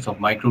aspects of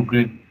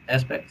microgrid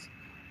aspects,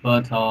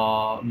 but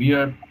we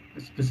are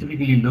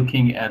specifically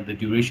looking at the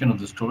duration of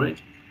the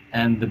storage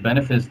and the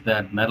benefits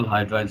that metal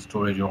hydride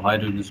storage or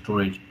hydrogen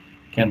storage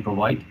can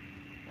provide.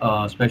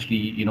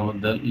 Especially,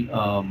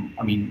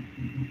 I mean,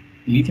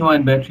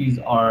 lithium-ion batteries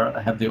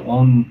have their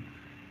own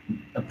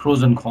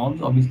pros and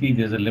cons. Obviously,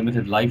 there's a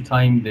limited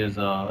lifetime, there's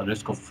a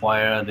risk of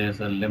fire,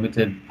 there's a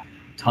limited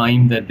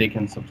time that they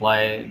can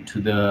supply to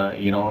the,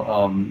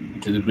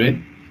 to the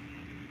grid,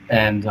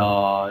 and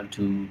for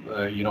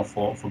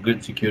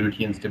grid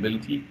security and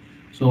stability.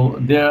 So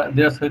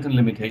there are certain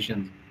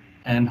limitations,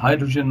 and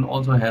hydrogen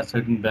also has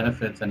certain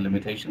benefits and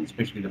limitations,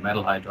 especially the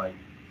metal hydride.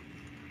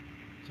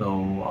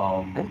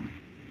 So.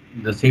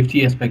 The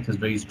safety aspect is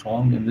very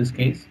strong in this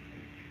case.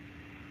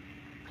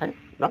 Okay,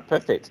 not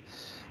perfect.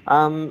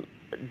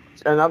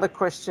 Another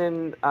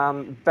question,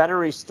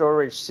 battery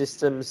storage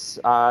systems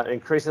are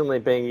increasingly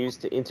being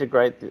used to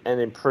integrate and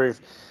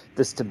improve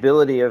the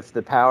stability of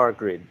the power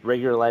grid,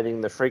 regulating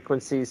the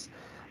frequencies,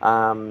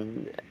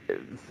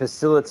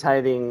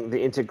 facilitating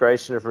the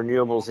integration of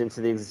renewables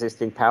into the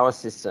existing power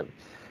system.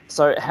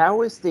 So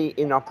how is the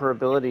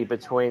interoperability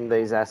between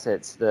these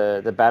assets,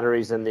 the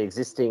batteries and the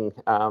existing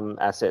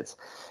assets?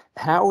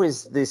 How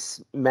is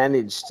this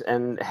managed,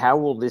 and how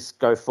will this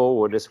go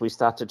forward as we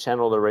start to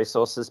channel the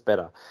resources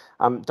better?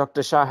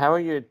 Dr. Shah, how are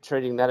you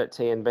treating that at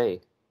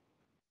TNB?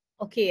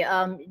 Okay,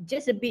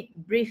 just a bit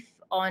brief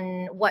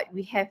on what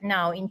we have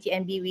now in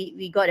TNB.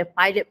 We got a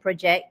pilot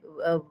project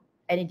of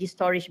energy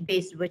storage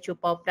based virtual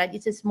power plant.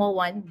 It's a small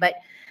one, but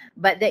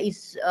that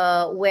is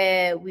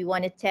where we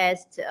want to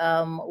test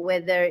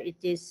whether it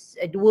is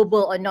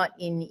doable or not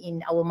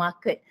in our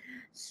market.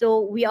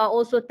 So we are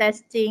also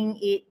testing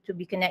it to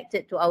be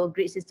connected to our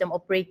grid system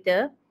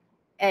operator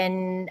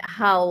and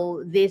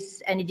how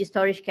this energy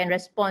storage can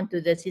respond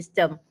to the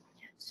system.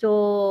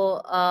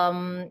 So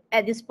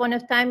at this point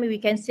of time, we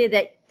can say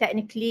that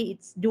technically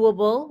it's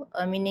doable,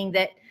 meaning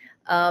that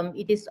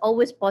it is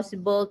always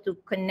possible to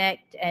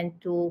connect and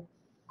to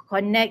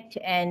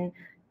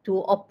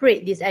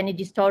operate this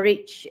energy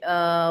storage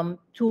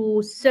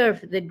to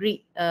serve the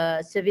grid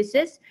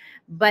services.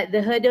 But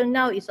the hurdle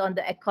now is on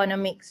the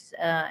economics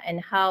and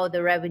how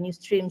the revenue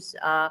streams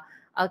are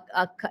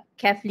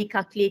carefully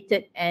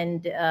calculated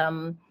and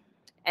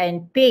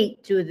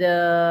paid to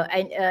the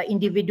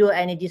individual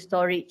energy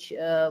storage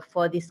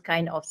for this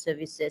kind of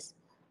services.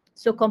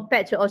 So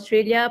compared to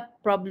Australia,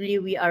 probably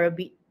we are a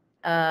bit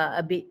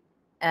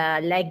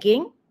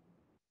lagging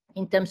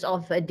in terms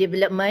of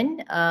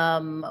development.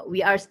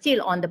 We are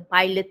still on the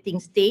piloting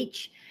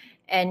stage,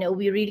 and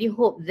we really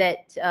hope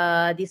that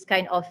this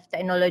kind of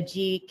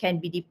technology can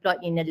be deployed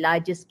in a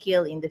larger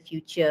scale in the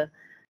future.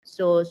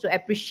 So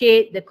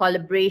appreciate the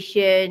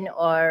collaboration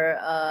or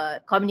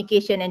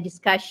communication and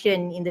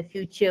discussion in the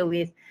future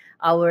with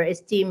our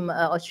esteemed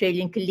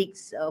Australian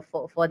colleagues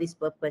for this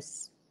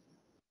purpose.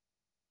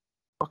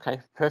 Okay,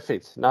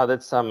 perfect. No,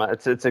 that's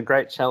it's a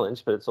great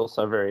challenge, but it's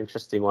also a very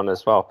interesting one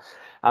as well.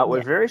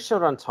 We're very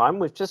short on time.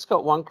 We've just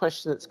got one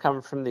question that's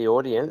come from the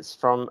audience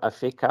from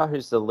Afika,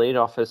 who's the lead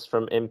office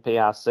from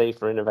MPRC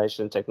for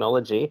Innovation and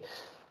Technology.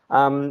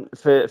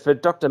 For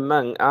Dr.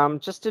 Meng,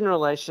 just in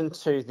relation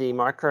to the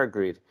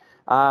microgrid,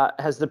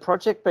 has the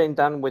project been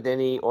done with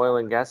any oil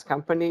and gas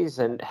companies,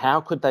 and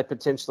how could they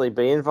potentially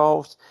be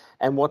involved?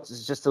 And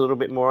what's just a little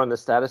bit more on the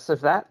status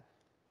of that?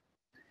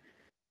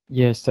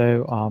 Yeah,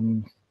 so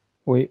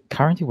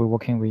Currently we're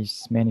working with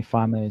many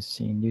farmers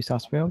in New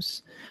South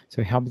Wales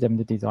to help them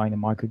to design a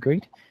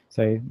microgrid.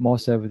 So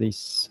most of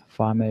these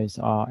farmers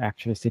are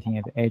actually sitting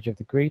at the edge of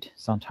the grid.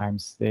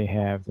 Sometimes they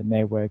have the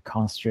network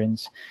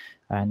constraints,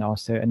 and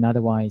also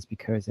another one is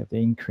because of the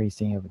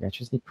increasing of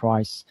electricity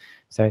price.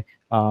 So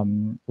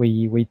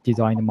we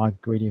designed a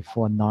microgrid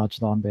for a large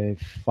number of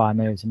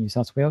farmers in New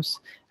South Wales,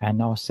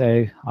 and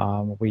also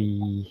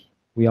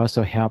we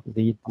also help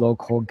the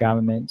local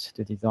government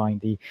to design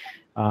the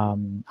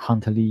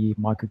Hunterlee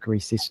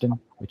microgrid system,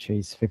 which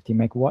is 50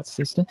 megawatt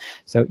system.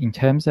 So in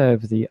terms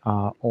of the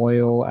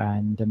oil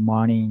and the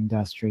mining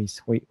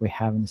industries, we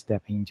haven't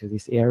stepped into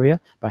this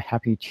area, but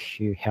happy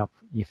to help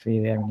if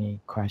there are any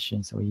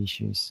questions or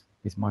issues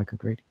with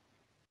microgrid.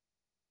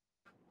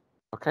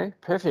 Okay,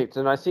 perfect.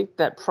 And I think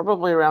that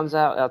probably rounds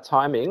out our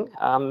timing.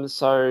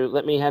 So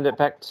let me hand it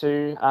back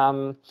to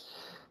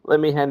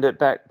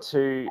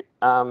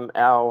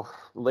our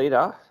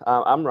leader,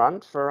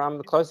 Amran,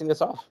 for closing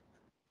us off.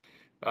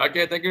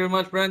 Okay, thank you very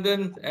much,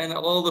 Brandon, and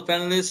all the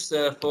panelists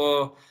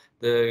for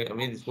the. I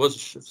mean, it's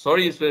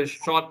a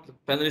short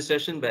panelist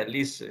session, but at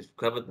least it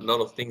covered a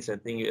lot of things. I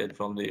think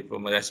from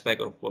an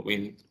aspect of what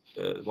we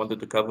wanted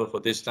to cover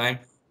for this time.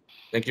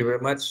 Thank you very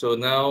much. So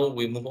now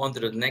we move on to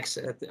the next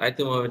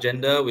item of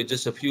agenda with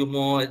just a few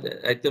more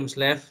items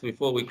left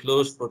before we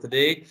close for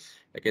today.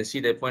 I can see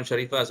that Puan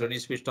Sharifah has already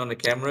switched on the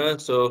camera.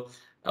 So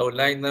I would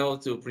like now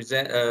to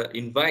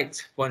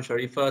invite Puan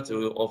Sharifah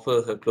to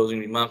offer her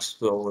closing remarks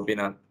to our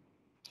webinar.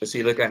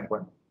 Silakan,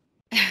 Puan.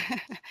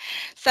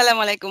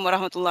 Assalamualaikum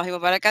warahmatullahi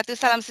wabarakatuh.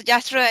 Salam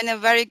sejahtera and a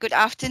very good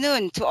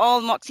afternoon to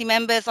all MOGSC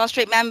members,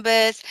 Austrade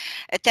members,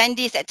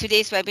 attendees at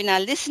today's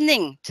webinar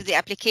listening to the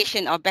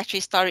application of battery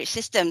storage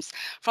systems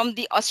from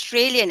the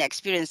Australian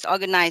experience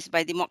organised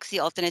by the MOGSC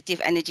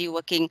Alternative Energy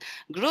Working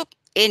Group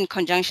in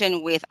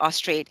conjunction with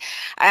Austrade.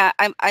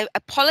 I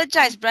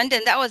apologize,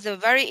 Brendan, that was a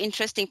very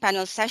interesting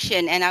panel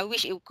session and I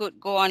wish it could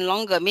go on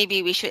longer.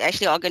 Maybe we should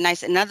actually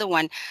organize another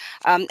one.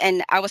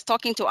 And I was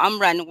talking to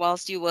Amran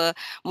whilst you were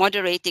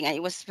moderating, and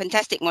it was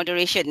fantastic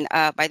moderation,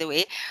 by the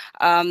way,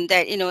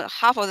 that, you know,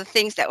 half of the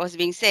things that was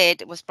being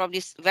said was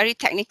probably very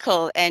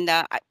technical, and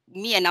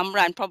me and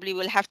Amran probably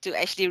will have to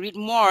actually read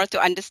more to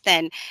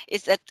understand.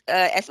 It's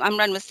as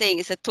Amran was saying,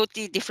 it's a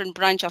totally different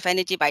branch of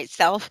energy by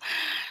itself.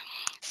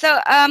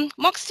 So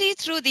MOGSC,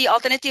 through the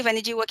Alternative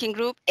Energy Working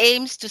Group,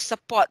 aims to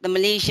support the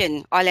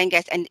Malaysian oil and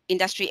gas and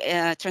industry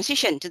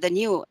transition to the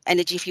new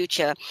energy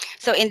future.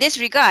 So in this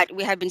regard,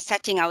 we have been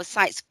setting our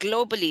sights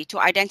globally to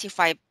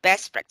identify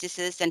best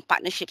practices and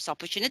partnerships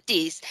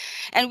opportunities.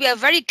 And we are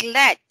very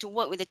glad to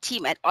work with the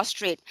team at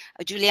Austrade,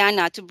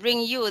 Juliana, to bring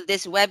you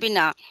this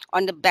webinar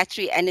on the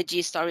battery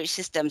energy storage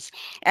systems.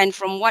 And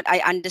from what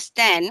I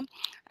understand,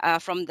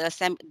 from this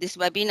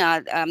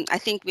webinar, I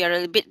think we are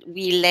a bit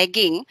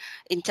lagging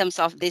in terms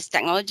of this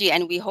technology,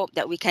 and we hope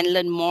that we can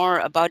learn more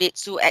about it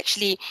to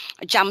actually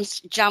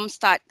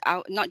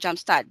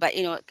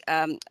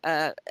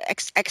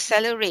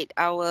accelerate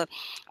our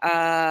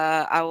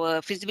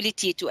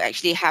feasibility to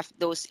actually have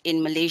those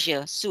in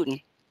Malaysia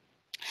soon.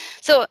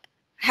 So,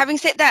 having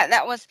said that,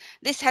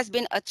 this has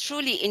been a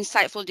truly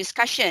insightful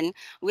discussion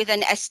with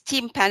an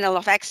esteemed panel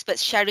of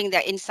experts sharing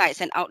their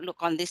insights and outlook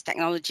on this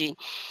technology.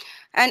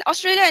 And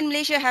Australia and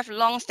Malaysia have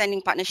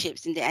long-standing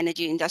partnerships in the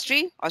energy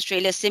industry.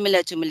 Australia,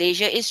 similar to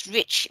Malaysia, is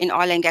rich in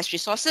oil and gas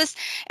resources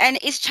and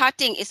is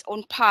charting its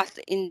own path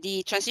in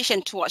the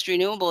transition towards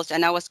renewables.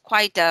 And I was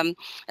quite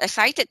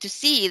excited to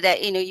see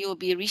that, you know, you'll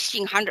be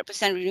reaching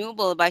 100%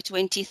 renewable by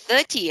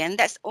 2030, and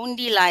that's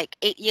only like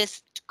 8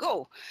 years to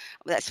go.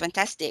 That's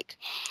fantastic.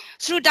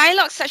 Through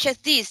dialogues such as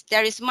this,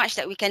 there is much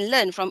that we can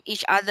learn from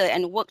each other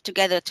and work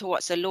together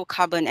towards a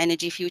low-carbon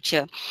energy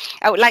future.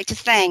 I would like to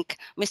thank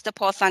Mr.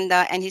 Paul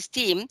Sanda and his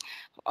team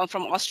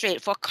from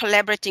Austrade for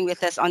collaborating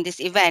with us on this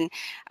event.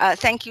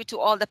 Thank you to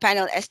all the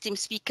panel esteemed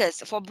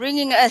speakers for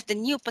bringing us the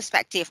new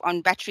perspective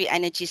on battery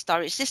energy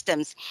storage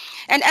systems.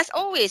 And as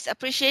always,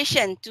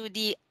 appreciation to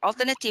the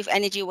Alternative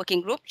Energy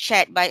Working Group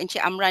chaired by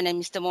Encik Amran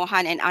and Mr.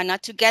 Mohan and Anna,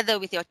 together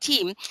with your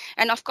team.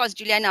 And of course,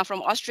 Juliana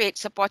from Austrade,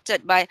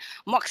 supported by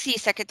MOGSC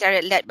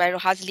Secretariat led by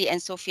Rohazli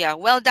and Sophia.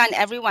 Well done,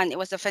 everyone. It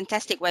was a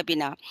fantastic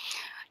webinar.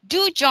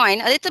 Do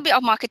join, a little bit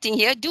of marketing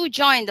here, do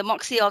join the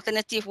MOGSC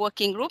Alternative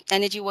Working Group,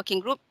 Energy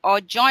Working Group,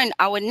 or join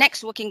our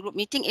next working group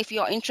meeting if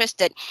you're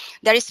interested.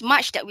 There is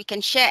much that we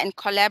can share and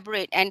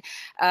collaborate and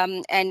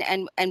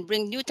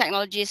bring new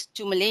technologies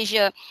to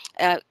Malaysia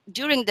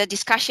during the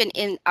discussion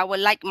in our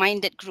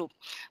like-minded group.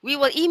 We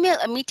will email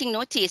a meeting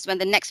notice when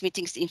the next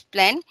meeting is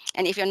planned.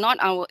 And if you're not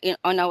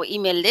on our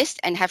email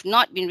list and have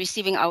not been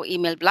receiving our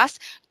email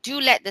blast, do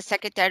let the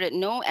Secretariat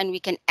know and we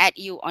can add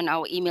you on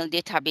our email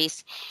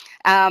database.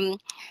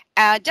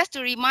 Just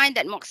to remind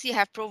that MOGSC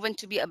have proven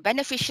to be a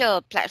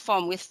beneficial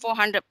platform with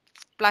 400+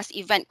 plus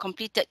event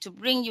completed to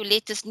bring you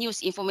latest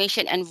news,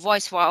 information, and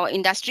voice for our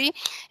industry.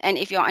 And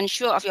if you're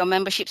unsure of your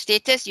membership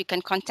status, you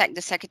can contact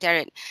the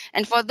Secretariat.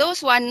 And for those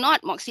who are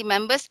not MOGSC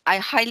members, I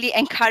highly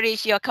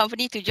encourage your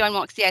company to join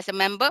MOGSC as a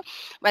member,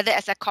 whether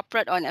as a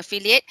corporate or an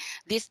affiliate.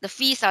 The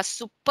fees are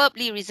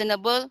superbly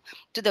reasonable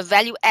to the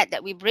value add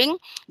that we bring.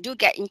 Do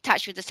get in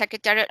touch with the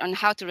Secretariat on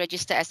how to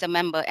register as a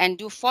member, and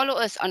do follow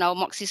us on our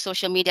MOGSC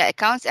social media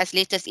accounts, as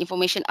latest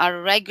information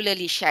are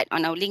regularly shared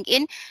on our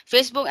LinkedIn,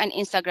 Facebook, and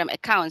Instagram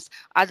accounts,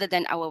 other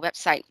than our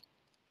website.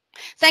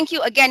 Thank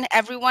you again,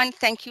 everyone.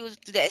 Thank you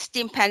to the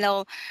esteemed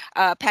panel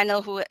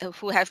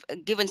who have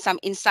given some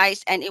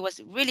insights, and it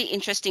was really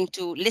interesting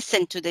to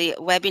listen to the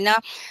webinar.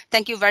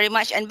 Thank you very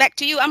much, and back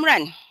to you,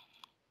 Amran.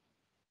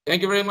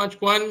 Thank you very much,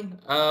 Kwan,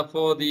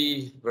 for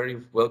the very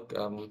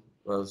welcome.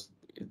 Well,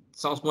 it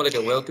sounds more like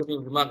a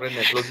welcoming remark rather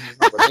than a closing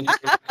remark. Thank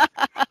you.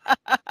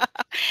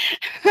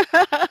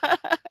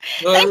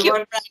 So Thank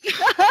you,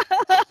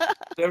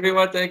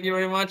 everyone, thank you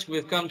very much.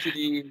 We've come to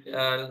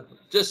the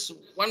just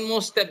one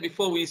more step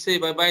before we say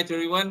bye-bye to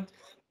everyone.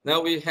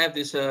 Now we have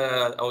this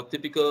our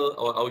typical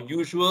or our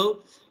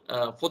usual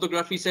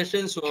photography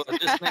session. So I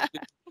just like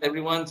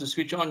everyone to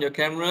switch on your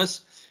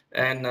cameras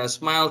and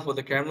smile for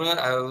the camera.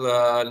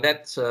 I'll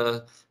let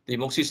the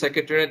MOGSC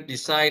Secretariat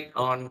decide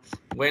on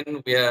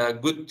when we are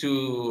good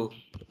to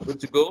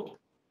go.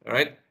 All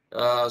right,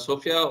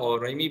 Sophia or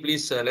Raimi,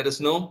 please let us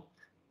know.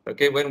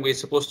 Okay, when we're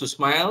supposed to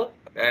smile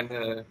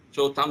and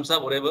show thumbs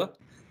up, whatever.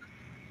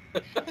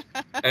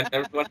 And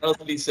everyone else,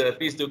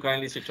 please do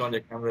kindly switch on your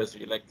cameras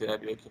if you'd like to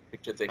have your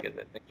picture taken.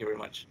 Thank you very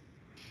much.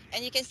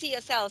 And you can see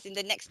yourselves in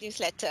the next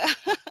newsletter.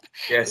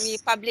 Yes. We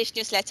publish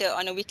newsletter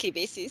on a weekly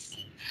basis.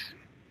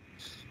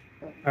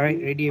 All right,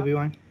 ready,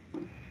 everyone?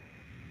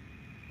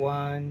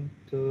 1,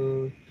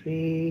 2,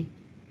 3.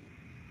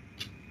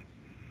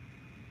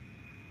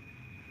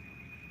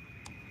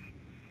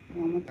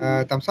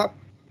 Thumbs up.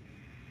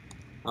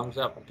 Thumbs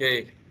up.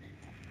 Okay.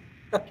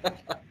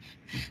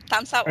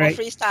 Thumbs up All right.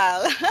 or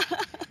freestyle.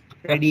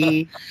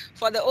 Ready?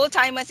 For the old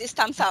timers, it's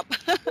thumbs up.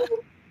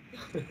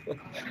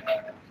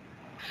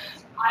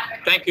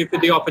 Thank you for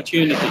the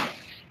opportunity.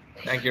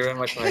 Thank you very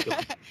much, Michael.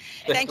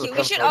 Thank you.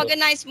 We should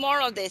organize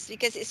more of this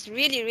because it's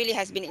really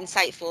has been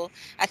insightful.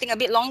 I think a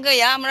bit longer,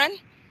 yeah, Amran?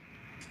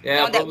 Yeah,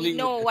 now probably. that we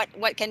know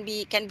what can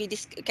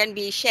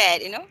be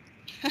shared, you know.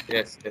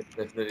 Yes,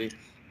 definitely.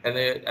 And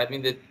I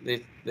mean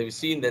they've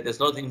seen that there's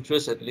a lot of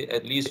interest at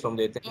least from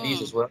the attendees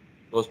as well.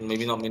 Of course,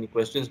 maybe not many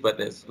questions, but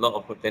there's a lot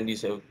of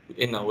attendees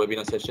in our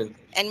webinar session.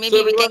 And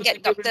maybe we can get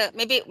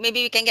maybe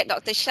we can get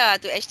Dr. Shah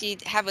to actually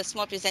have a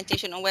small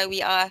presentation on where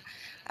we are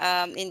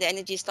in the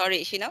energy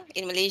storage, you know,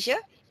 in Malaysia.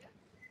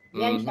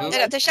 Yeah, inshallah.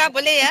 Dr. Shah,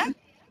 boleh ya?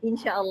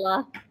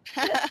 Inshallah.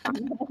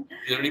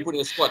 You already put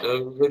in a spot.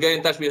 We'll get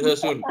in touch with her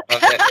soon.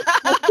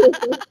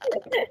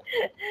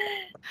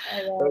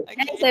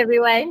 Thanks,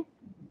 everyone.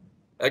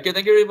 Okay,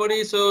 thank you,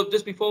 everybody. So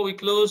just before we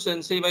close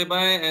and say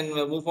bye-bye and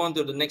move on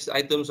to the next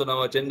items on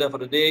our agenda for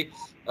the day,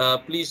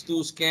 please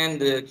do scan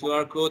the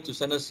QR code to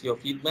send us your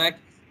feedback.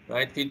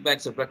 Right,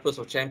 feedback's the breakfast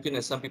of champion,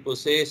 as some people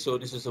say. So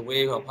this is a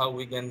way of how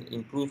we can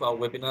improve our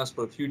webinars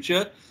for the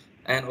future,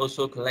 and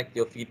also collect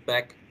your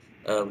feedback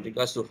with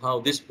regards to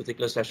how this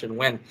particular session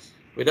went.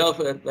 With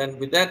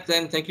that,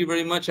 then thank you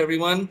very much,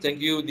 everyone. Thank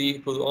you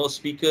for all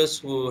speakers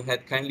who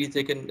had kindly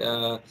given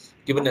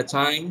the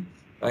time,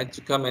 right,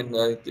 to come and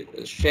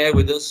share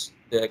with us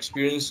their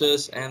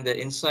experiences and their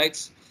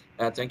insights.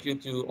 Thank you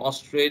to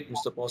Austrade,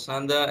 Mr. Paul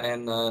Sanda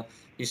and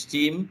his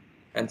team.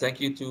 And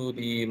thank you to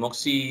the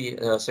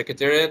MOGSC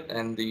Secretariat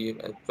and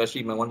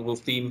especially my wonderful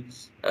team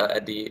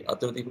at the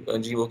Alternative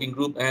Energy Working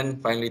Group, and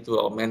finally to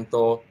our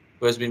mentor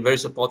who has been very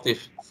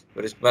supportive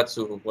with regards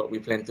to what we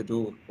plan to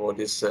do for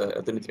this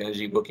Alternative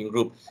Energy Working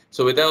Group.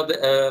 So with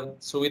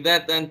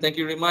that, then thank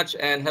you very much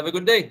and have a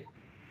good day.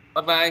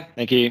 Bye-bye.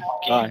 Thank you.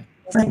 Bye.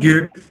 Thank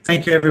you.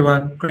 Thank you,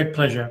 everyone. Great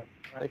pleasure.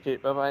 Thank you.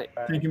 Bye-bye.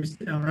 Thank you,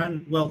 Mr.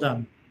 Amran. Well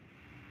done.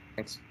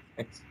 Thanks.